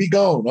like, "I'm gonna be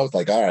gone." I was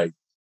like, "All right."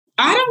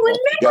 I don't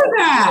remember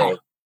that.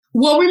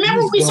 Well,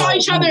 remember we saw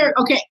each other.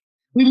 Okay,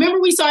 remember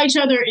we saw each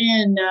other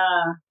in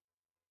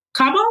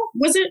Cabo.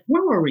 Was it?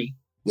 Where were we?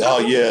 Oh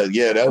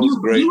yeah, that was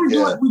great.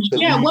 What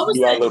was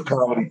that? Little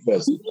comedy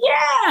festival.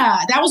 Yeah,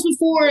 that was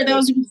before. That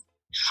was.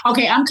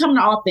 Okay, I'm coming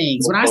to All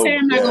Things. When I say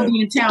I'm not going to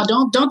be in town,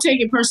 don't take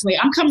it personally.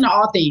 I'm coming to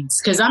All Things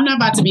because I'm not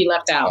about to be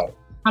left out.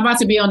 I'm about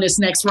to be on this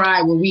next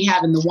ride where we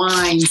having the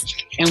wines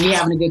and we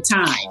having a good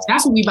time.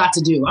 That's what we about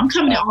to do. I'm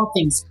coming to All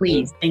Things,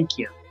 please. Thank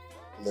you.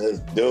 Let's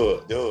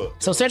do it.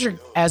 So Cedric,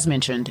 as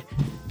mentioned,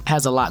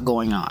 has a lot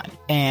going on,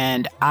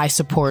 and I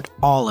support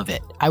all of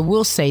it. I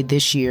will say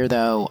this year,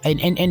 though,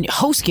 and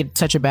hosts get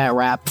such a bad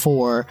rap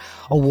for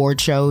award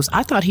shows.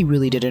 I thought he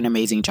really did an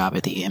amazing job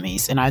at the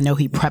Emmys, and I know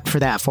he prepped for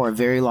that for a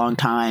very long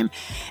time.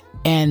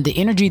 And the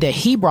energy that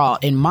he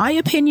brought, in my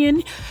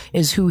opinion,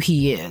 is who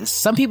he is.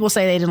 Some people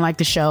say they didn't like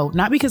the show,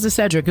 not because of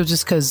Cedric, it was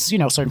just because,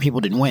 certain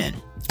people didn't win.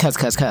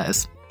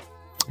 Cuz.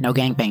 No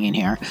gangbanging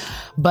here.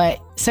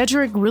 But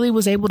Cedric really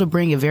was able to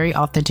bring a very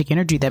authentic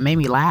energy that made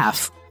me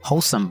laugh.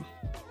 Wholesome.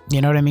 You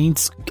know what I mean?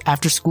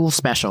 After school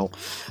special,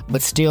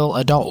 but still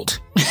adult.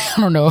 I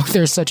don't know if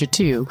there's such a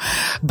two,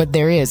 but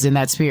there is in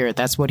that spirit.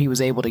 That's what he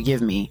was able to give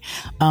me.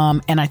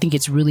 And I think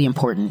it's really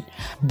important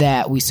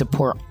that we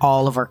support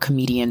all of our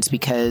comedians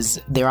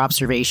because their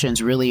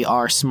observations really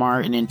are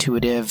smart and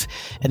intuitive,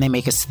 and they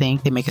make us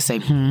think, they make us say,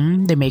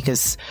 they make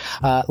us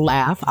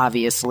laugh,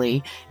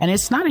 obviously. And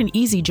it's not an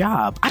easy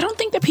job. I don't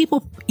think that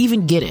people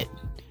even get it.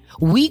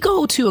 We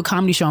go to a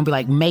comedy show and be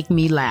like, make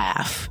me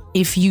laugh.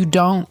 If you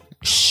don't,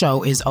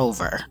 show is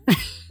over.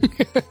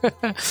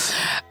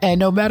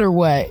 And no matter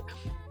what,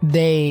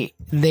 they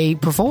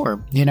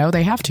perform,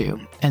 they have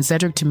to. And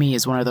Cedric, to me,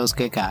 is one of those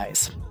good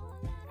guys.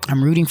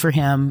 I'm rooting for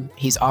him.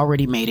 He's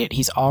already made it.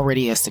 He's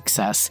already a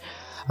success.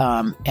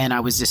 And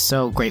I was just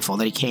so grateful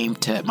that he came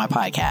to my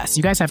podcast.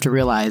 You guys have to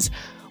realize,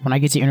 when I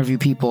get to interview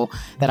people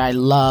that I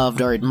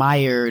loved or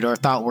admired or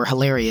thought were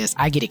hilarious,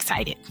 I get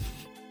excited.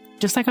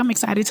 Just like I'm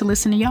excited to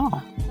listen to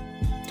y'all.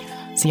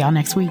 See y'all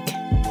next week.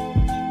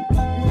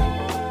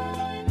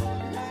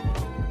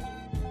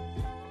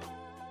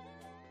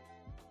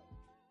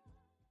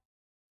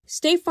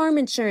 State Farm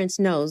Insurance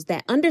knows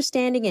that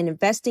understanding and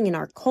investing in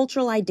our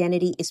cultural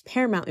identity is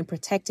paramount in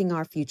protecting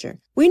our future.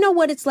 We know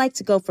what it's like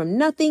to go from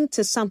nothing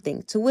to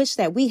something, to wish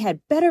that we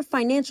had better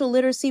financial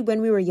literacy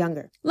when we were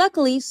younger.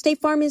 Luckily, State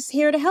Farm is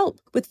here to help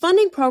with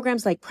funding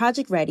programs like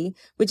Project Ready,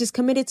 which is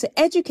committed to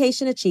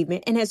education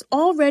achievement and has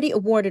already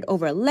awarded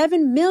over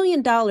 $11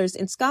 million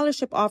in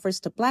scholarship offers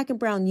to Black and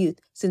Brown youth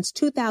since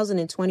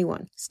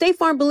 2021. State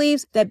Farm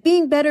believes that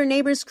being better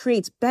neighbors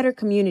creates better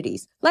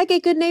communities. Like a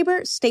good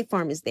neighbor, State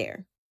Farm is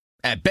there.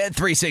 At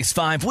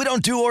Bet365, we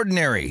don't do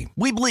ordinary.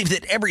 We believe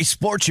that every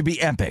sport should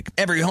be epic.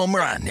 Every home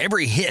run,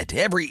 every hit,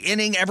 every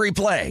inning, every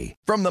play.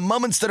 From the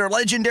moments that are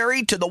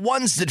legendary to the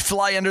ones that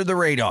fly under the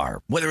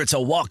radar. Whether it's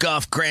a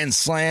walk-off grand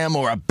slam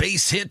or a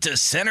base hit to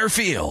center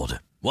field.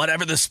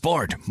 Whatever the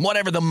sport,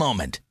 whatever the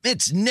moment,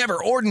 it's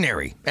never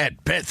ordinary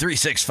at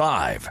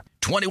Bet365.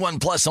 21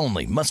 plus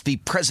only. Must be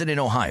present in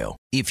Ohio.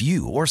 If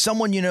you or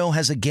someone you know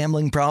has a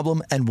gambling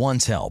problem and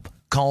wants help,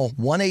 call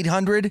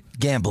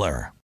 1-800-GAMBLER.